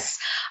yes,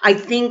 I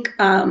think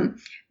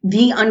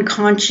the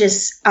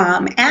unconscious,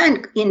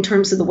 and in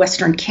terms of the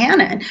Western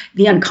canon,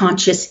 the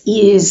unconscious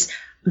is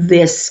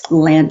this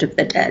land of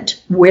the dead,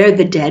 where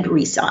the dead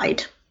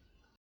reside.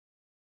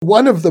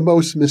 One of the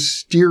most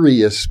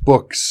mysterious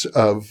books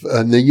of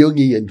the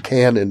Jungian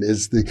canon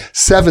is the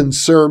Seven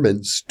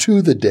Sermons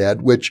to the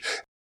Dead, which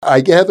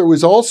I gather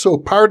was also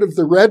part of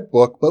the Red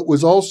Book, but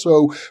was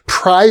also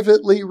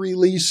privately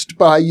released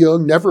by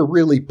Jung, never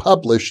really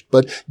published,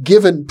 but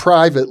given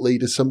privately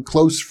to some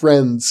close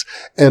friends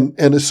and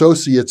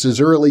associates as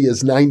early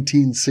as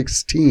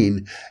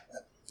 1916.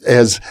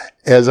 As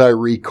I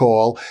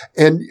recall.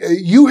 And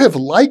you have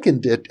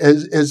likened it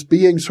as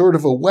being sort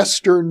of a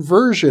Western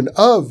version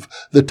of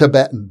the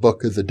Tibetan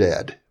Book of the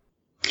Dead.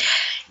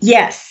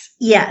 Yes.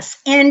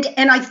 And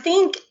I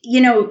think,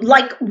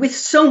 like with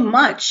so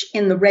much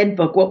in the Red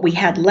Book, what we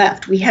had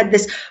left, we had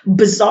this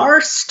bizarre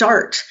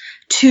start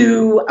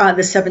to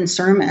the Seven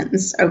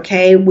Sermons,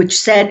 okay, which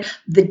said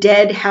the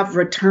dead have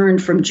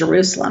returned from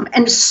Jerusalem.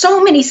 And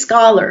so many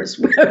scholars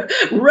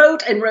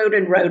wrote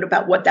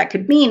about what that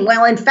could mean.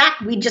 Well, in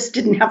fact, we just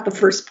didn't have the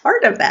first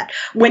part of that.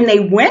 When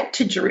they went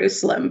to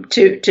Jerusalem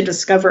to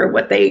discover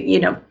what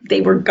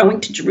they were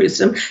going to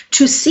Jerusalem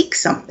to seek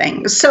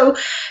something. So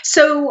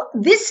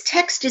this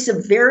text is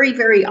a very,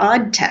 very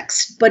odd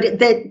text, but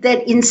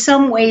that in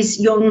some ways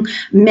Jung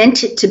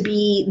meant it to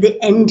be the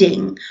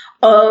ending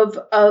of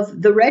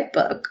the Red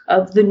Book,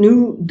 of the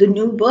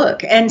new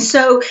book. And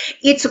so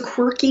it's a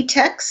quirky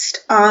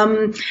text.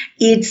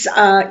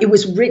 It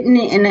was written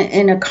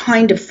in a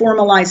kind of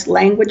formalized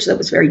language that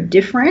was very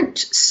different.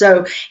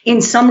 So in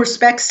some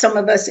respects, some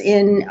of us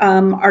in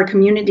our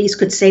communities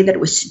could say that it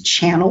was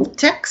channeled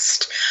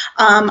text.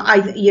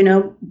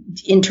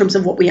 In terms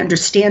of what we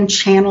understand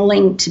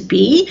channeling to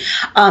be,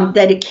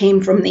 that it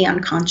came from the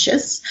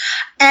unconscious.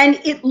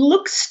 And it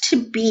looks to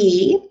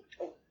be,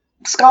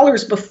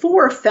 scholars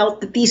before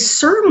felt that these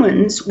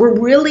sermons were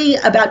really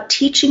about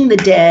teaching the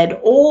dead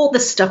all the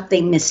stuff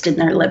they missed in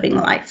their living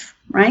life,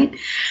 right?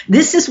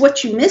 This is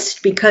what you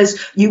missed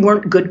because you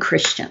weren't good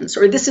Christians,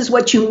 or this is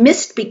what you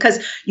missed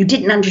because you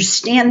didn't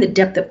understand the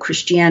depth of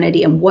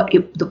Christianity and what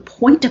the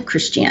point of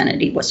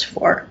Christianity was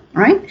for,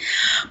 right?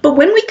 But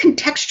when we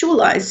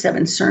contextualize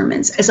Seven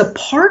Sermons as a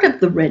part of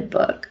the Red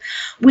Book,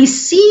 we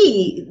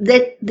see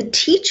that the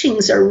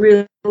teachings are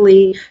really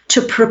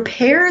to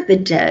prepare the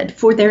dead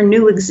for their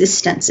new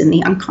existence in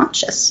the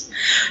unconscious.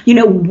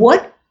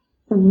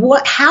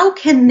 How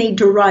can they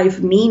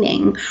derive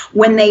meaning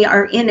when they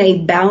are in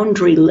a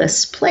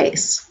boundaryless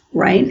place,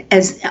 right?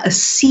 As a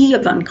sea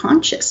of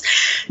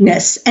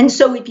unconsciousness. And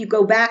so if you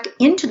go back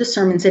into the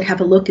sermons and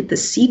have a look at the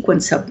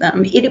sequence of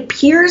them, it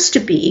appears to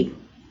be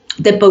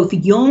that both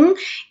Jung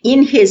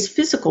in his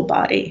physical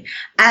body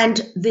and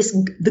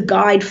the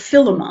guide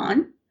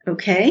Philemon,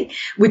 okay,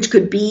 which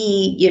could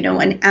be,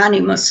 an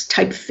animus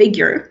type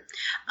figure,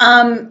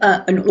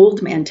 an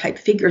old man type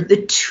figure,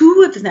 the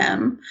two of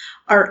them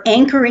are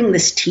anchoring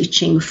this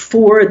teaching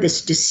for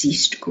this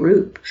deceased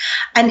group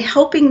and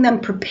helping them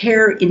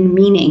prepare in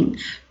meaning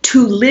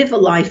to live a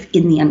life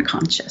in the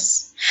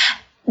unconscious.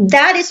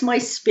 That is my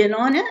spin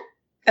on it.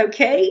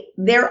 Okay,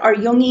 there are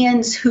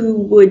Jungians who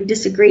would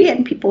disagree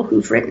and people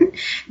who've written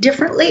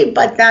differently,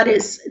 but that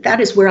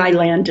is where I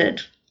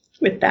landed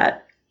with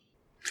that.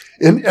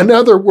 In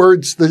other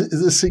words,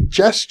 the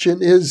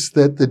suggestion is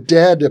that the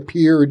dead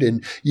appeared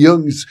in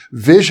Jung's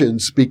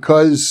visions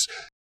because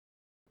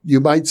you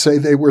might say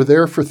they were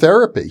there for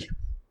therapy.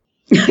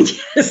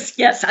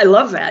 Yes, I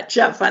love that,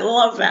 Jeff. I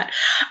love that.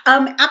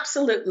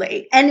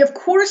 Absolutely. And of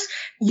course,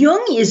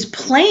 Jung is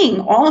playing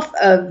off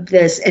of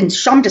this, and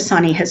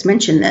Shamdasani has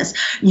mentioned this.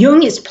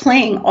 Jung is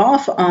playing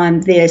off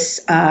on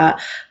this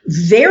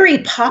very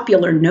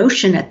popular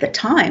notion at the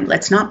time.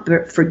 Let's not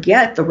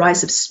forget the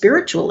rise of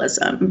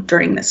spiritualism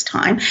during this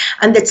time,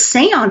 and that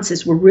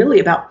seances were really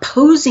about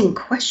posing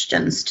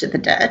questions to the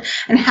dead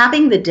and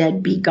having the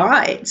dead be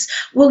guides.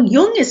 Well,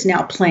 Jung is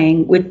now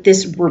playing with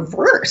this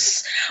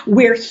reverse,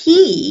 where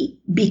he,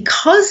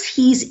 because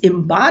he's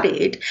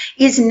embodied,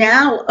 is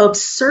now of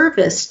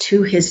service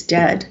to his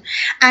dead.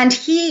 And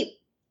he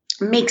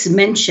makes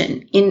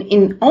mention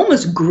in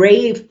almost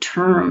grave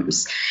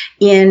terms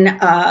in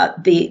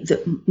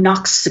the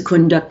Nox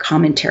Secunda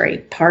commentary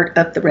part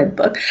of the Red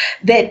Book,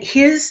 that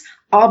his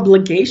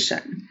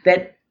obligation,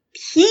 that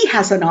he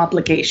has an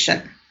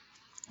obligation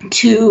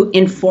to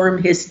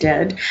inform his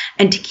dead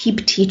and to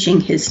keep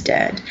teaching his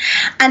dead.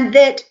 And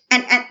that,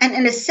 and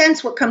in a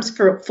sense, what comes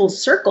for full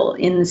circle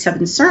in the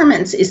Seven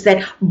Sermons is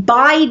that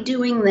by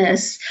doing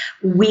this,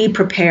 we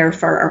prepare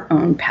for our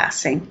own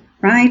passing.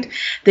 Right?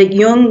 That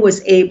Jung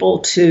was able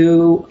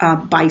to,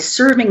 by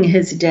serving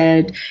his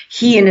dead,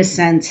 he, in a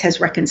sense, has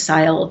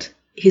reconciled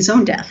his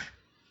own death.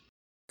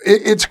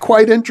 It's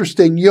quite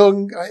interesting.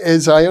 Jung,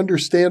 as I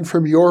understand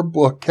from your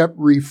book, kept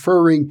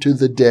referring to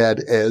the dead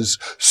as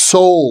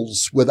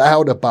souls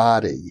without a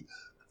body.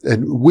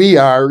 And we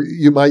are,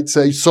 you might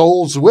say,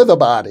 souls with a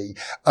body.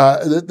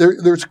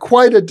 There's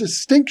quite a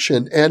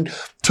distinction. And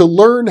to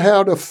learn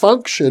how to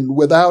function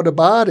without a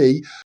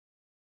body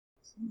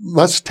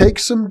must take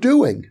some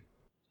doing.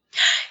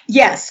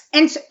 Yes,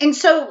 and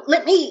so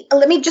let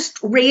me just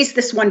raise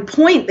this one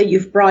point that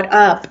you've brought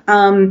up,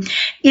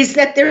 is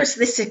that there's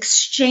this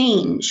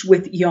exchange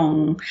with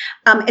Jung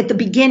at the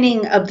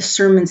beginning of the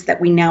sermons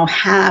that we now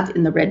have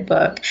in the Red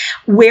Book,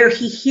 where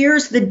he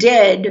hears the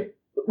dead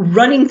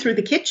running through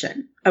the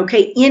kitchen,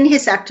 okay, in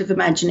his active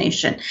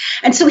imagination.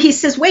 And so he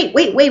says, wait,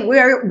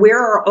 where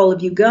are all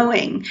of you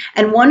going?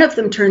 And one of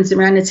them turns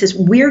around and says,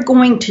 we're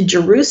going to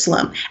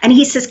Jerusalem. And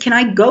he says, can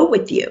I go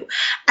with you?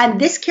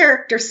 And this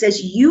character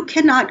says, you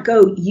cannot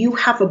go. You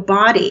have a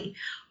body.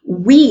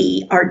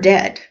 We are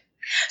dead.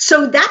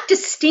 So that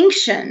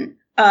distinction,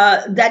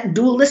 that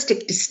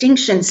dualistic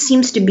distinction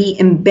seems to be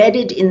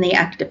embedded in the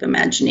active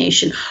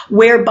imagination,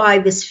 whereby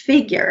this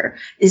figure,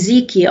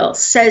 Ezekiel,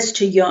 says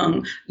to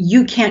Jung,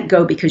 you can't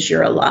go because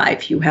you're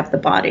alive, you have the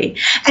body.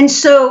 And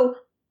so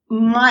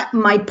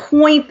my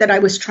point that I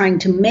was trying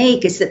to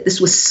make is that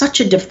this was such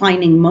a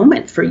defining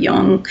moment for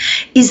Jung,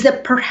 is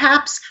that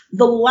perhaps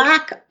the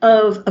lack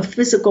of a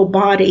physical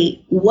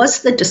body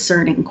was the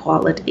discerning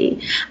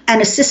quality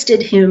and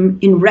assisted him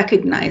in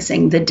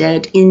recognizing the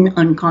dead in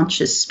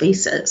unconscious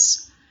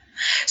spaces.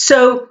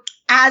 So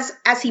as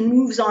he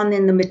moves on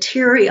in the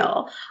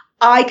material,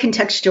 I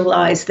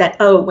contextualize that,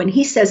 when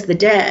he says the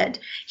dead,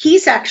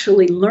 he's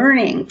actually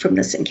learning from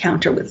this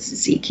encounter with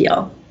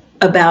Ezekiel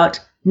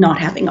about not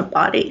having a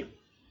body.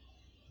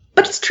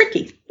 But it's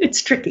tricky.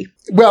 It's tricky.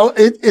 Well,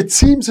 it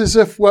seems as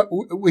if what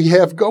we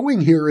have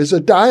going here is a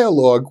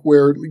dialogue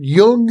where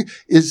Jung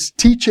is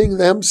teaching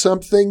them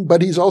something,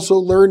 but he's also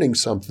learning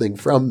something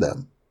from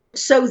them.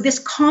 So this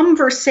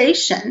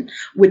conversation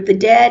with the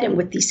dead and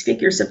with these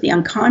figures of the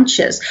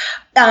unconscious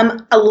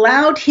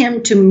allowed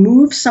him to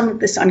move some of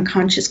this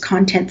unconscious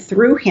content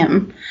through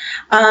him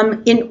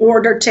in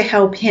order to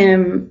help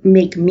him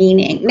make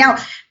meaning. Now,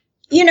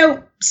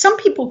 some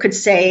people could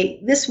say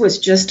this was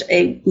just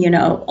a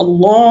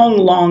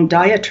long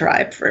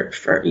diatribe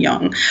for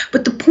Jung.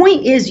 But the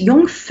point is,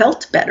 Jung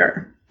felt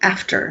better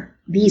after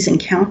these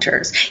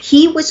encounters.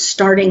 He was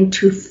starting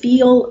to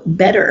feel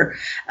better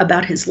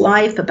about his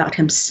life, about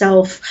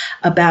himself,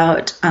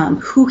 about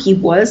who he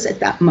was at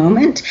that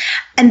moment.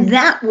 And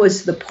that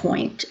was the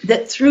point,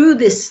 that through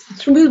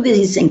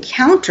these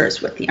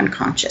encounters with the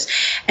unconscious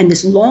and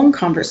this long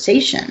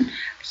conversation,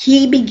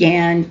 he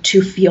began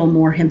to feel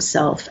more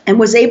himself and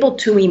was able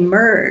to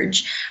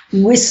emerge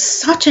with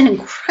such an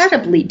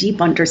incredibly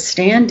deep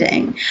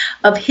understanding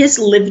of his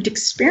lived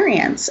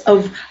experience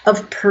of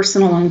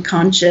personal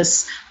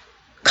unconscious,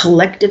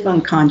 collective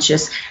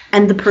unconscious,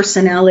 and the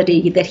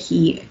personality that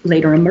he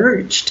later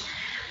emerged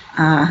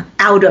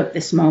out of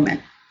this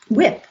moment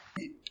with.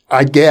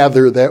 I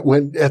gather that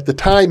when, at the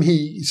time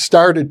he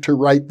started to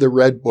write the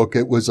Red Book,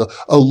 it was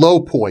a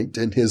low point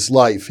in his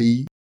life.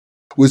 He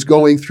was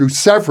going through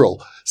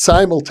several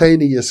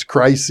simultaneous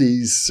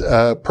crises,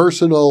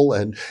 personal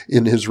and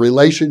in his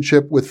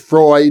relationship with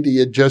Freud. He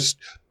had just,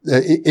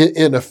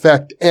 in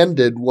effect,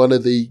 ended one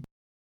of the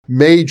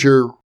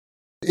major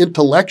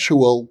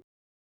intellectual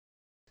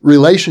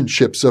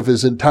relationships of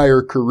his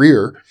entire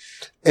career.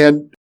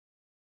 And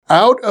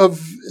out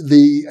of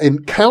the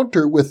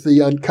encounter with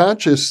the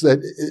unconscious that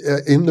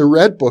in the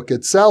Red Book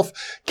itself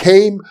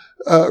came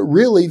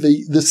really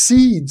the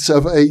seeds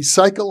of a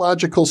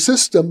psychological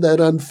system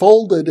that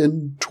unfolded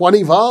in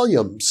 20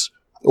 volumes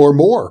or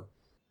more.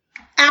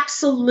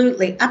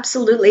 Absolutely.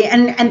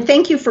 And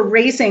thank you for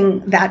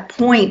raising that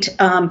point,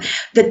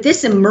 that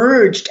this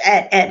emerged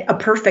at a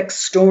perfect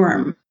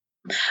storm.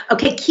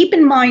 Okay, keep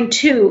in mind,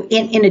 too,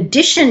 in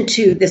addition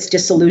to this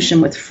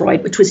dissolution with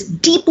Freud, which was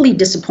deeply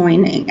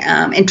disappointing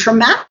and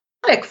traumatic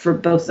for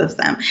both of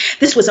them,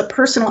 this was a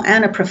personal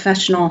and a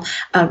professional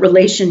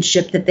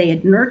relationship that they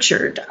had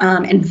nurtured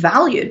and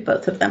valued,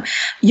 both of them.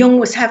 Jung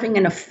was having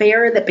an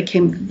affair that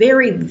became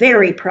very,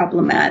 very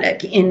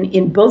problematic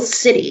in both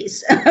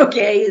cities,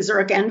 okay,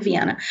 Zurich and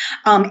Vienna,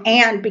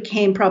 and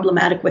became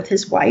problematic with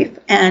his wife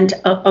and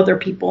other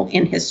people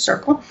in his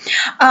circle.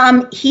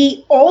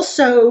 He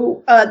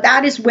also,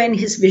 that is when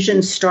his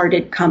visions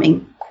started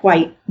coming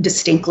quite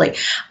distinctly.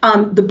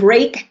 The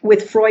break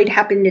with Freud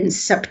happened in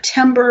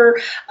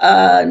September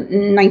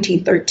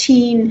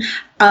 1913.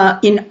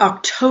 In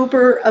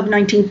October of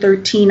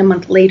 1913, a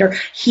month later,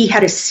 he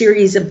had a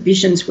series of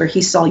visions where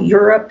he saw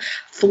Europe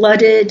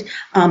flooded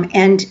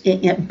and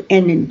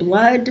in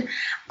blood.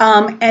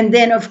 And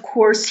then, of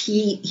course,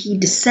 he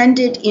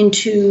descended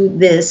into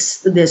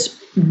this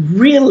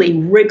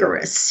really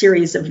rigorous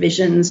series of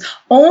visions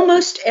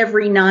almost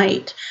every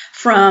night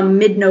from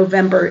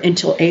mid-November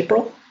until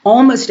April.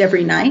 Almost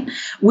every night,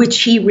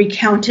 which he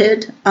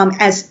recounted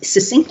as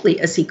succinctly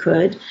as he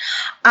could.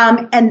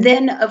 And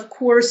then, of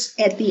course,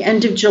 at the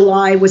end of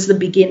July was the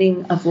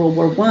beginning of World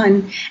War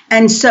I.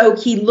 And so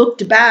he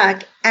looked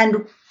back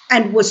and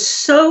was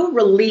so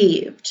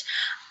relieved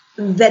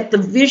that the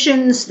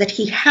visions that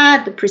he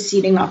had the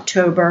preceding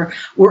October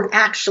were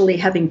actually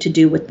having to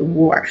do with the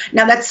war.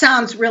 Now, that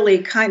sounds really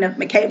kind of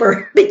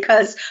macabre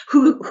because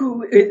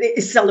who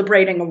is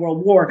celebrating a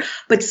world war?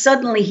 But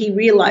suddenly he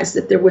realized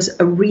that there was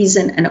a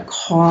reason and a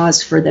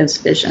cause for those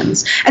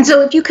visions. And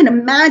so if you can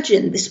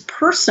imagine this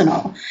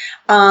personal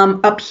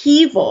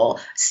upheaval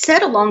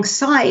set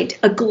alongside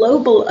a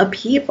global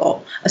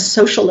upheaval, a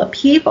social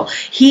upheaval,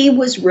 he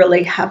was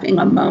really having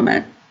a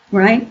moment.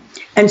 Right?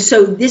 And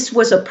so this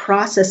was a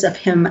process of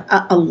him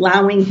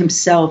allowing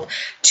himself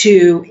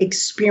to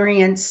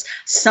experience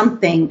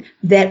something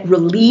that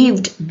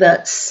relieved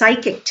the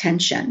psychic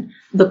tension,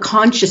 the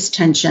conscious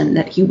tension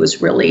that he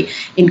was really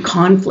in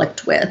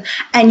conflict with.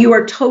 And you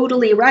are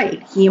totally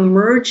right. He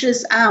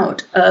emerges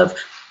out of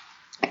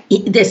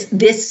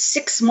this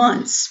 6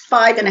 months,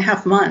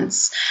 5.5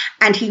 months,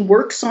 and he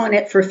works on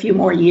it for a few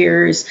more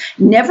years,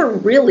 never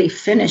really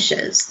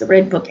finishes. The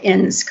Red Book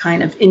ends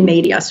kind of in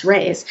medias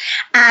res,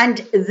 and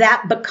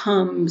that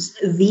becomes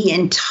the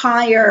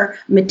entire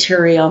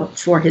material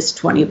for his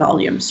 20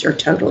 volumes. You're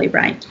totally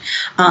right.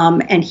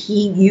 And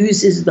he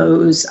uses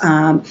those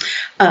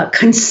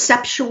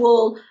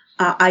conceptual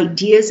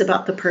ideas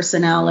about the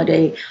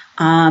personality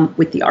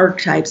with the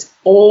archetypes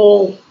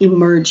all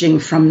emerging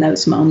from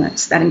those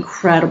moments, that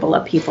incredible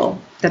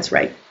upheaval. That's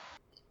right.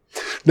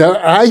 Now,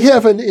 I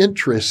have an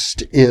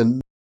interest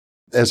in,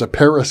 as a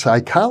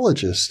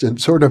parapsychologist, in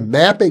sort of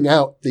mapping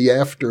out the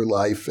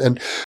afterlife. And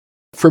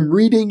from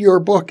reading your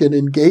book and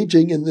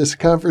engaging in this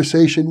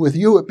conversation with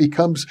you, it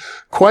becomes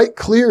quite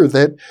clear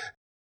that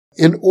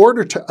in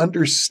order to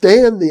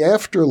understand the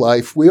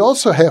afterlife, we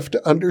also have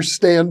to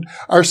understand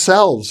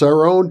ourselves,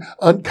 our own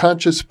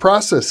unconscious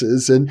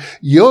processes. And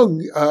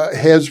Jung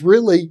has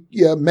really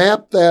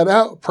mapped that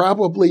out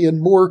probably in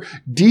more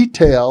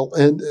detail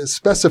and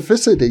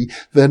specificity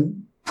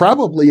than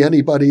probably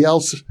anybody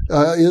else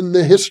in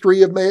the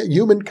history of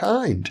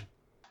humankind.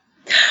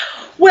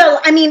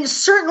 Well, I mean,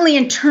 certainly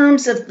in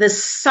terms of the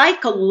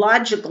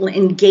psychological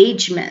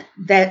engagement,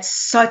 that's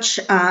such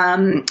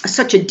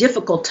a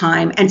difficult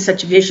time and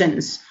such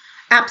visions,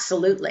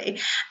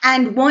 absolutely.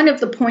 And one of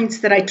the points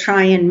that I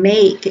try and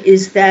make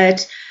is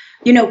that,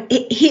 you know,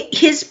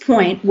 his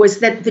point was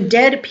that the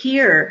dead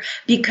appear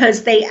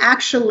because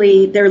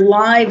their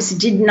lives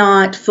did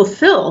not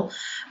fulfill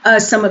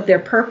some of their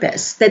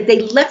purpose, that they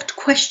left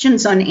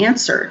questions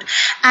unanswered.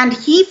 And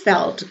he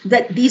felt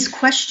that these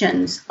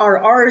questions are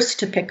ours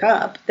to pick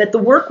up, that the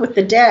work with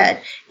the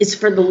dead is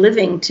for the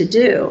living to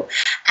do.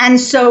 And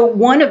so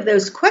one of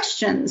those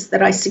questions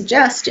that I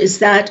suggest is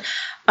that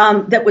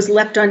was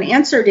left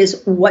unanswered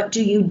is, what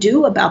do you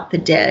do about the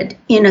dead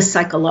in a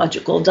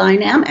psychological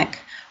dynamic?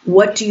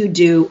 What do you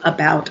do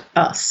about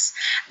us?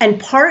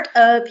 And part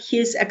of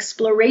his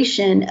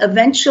exploration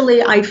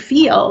eventually, I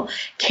feel,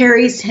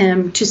 carries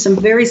him to some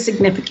very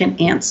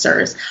significant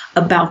answers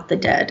about the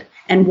dead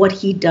and what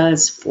he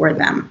does for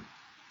them.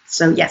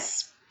 So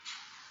yes,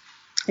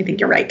 I think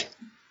you're right.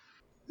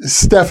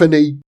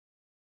 Stephanie,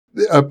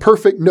 a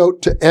perfect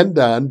note to end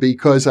on,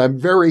 because I'm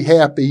very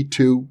happy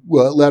to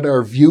let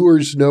our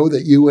viewers know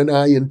that you and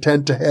I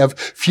intend to have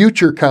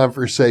future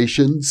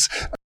conversations.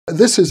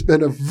 This has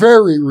been a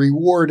very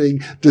rewarding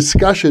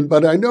discussion,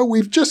 but I know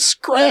we've just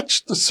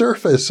scratched the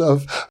surface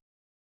of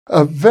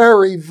a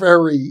very,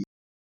 very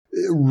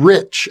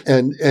rich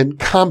and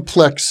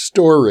complex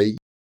story.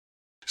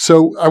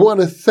 So I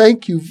want to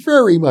thank you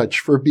very much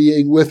for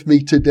being with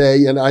me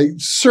today, and I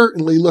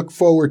certainly look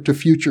forward to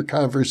future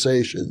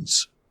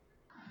conversations.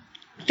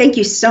 Thank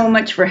you so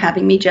much for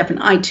having me, Jeff. And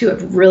I, too,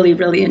 have really,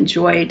 really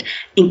enjoyed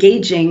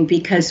engaging,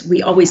 because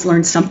we always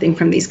learn something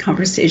from these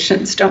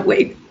conversations, don't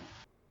we?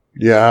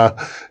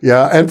 Yeah.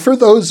 And for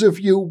those of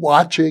you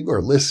watching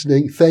or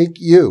listening, thank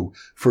you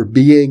for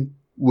being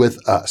with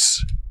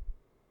us.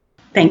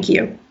 Thank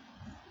you.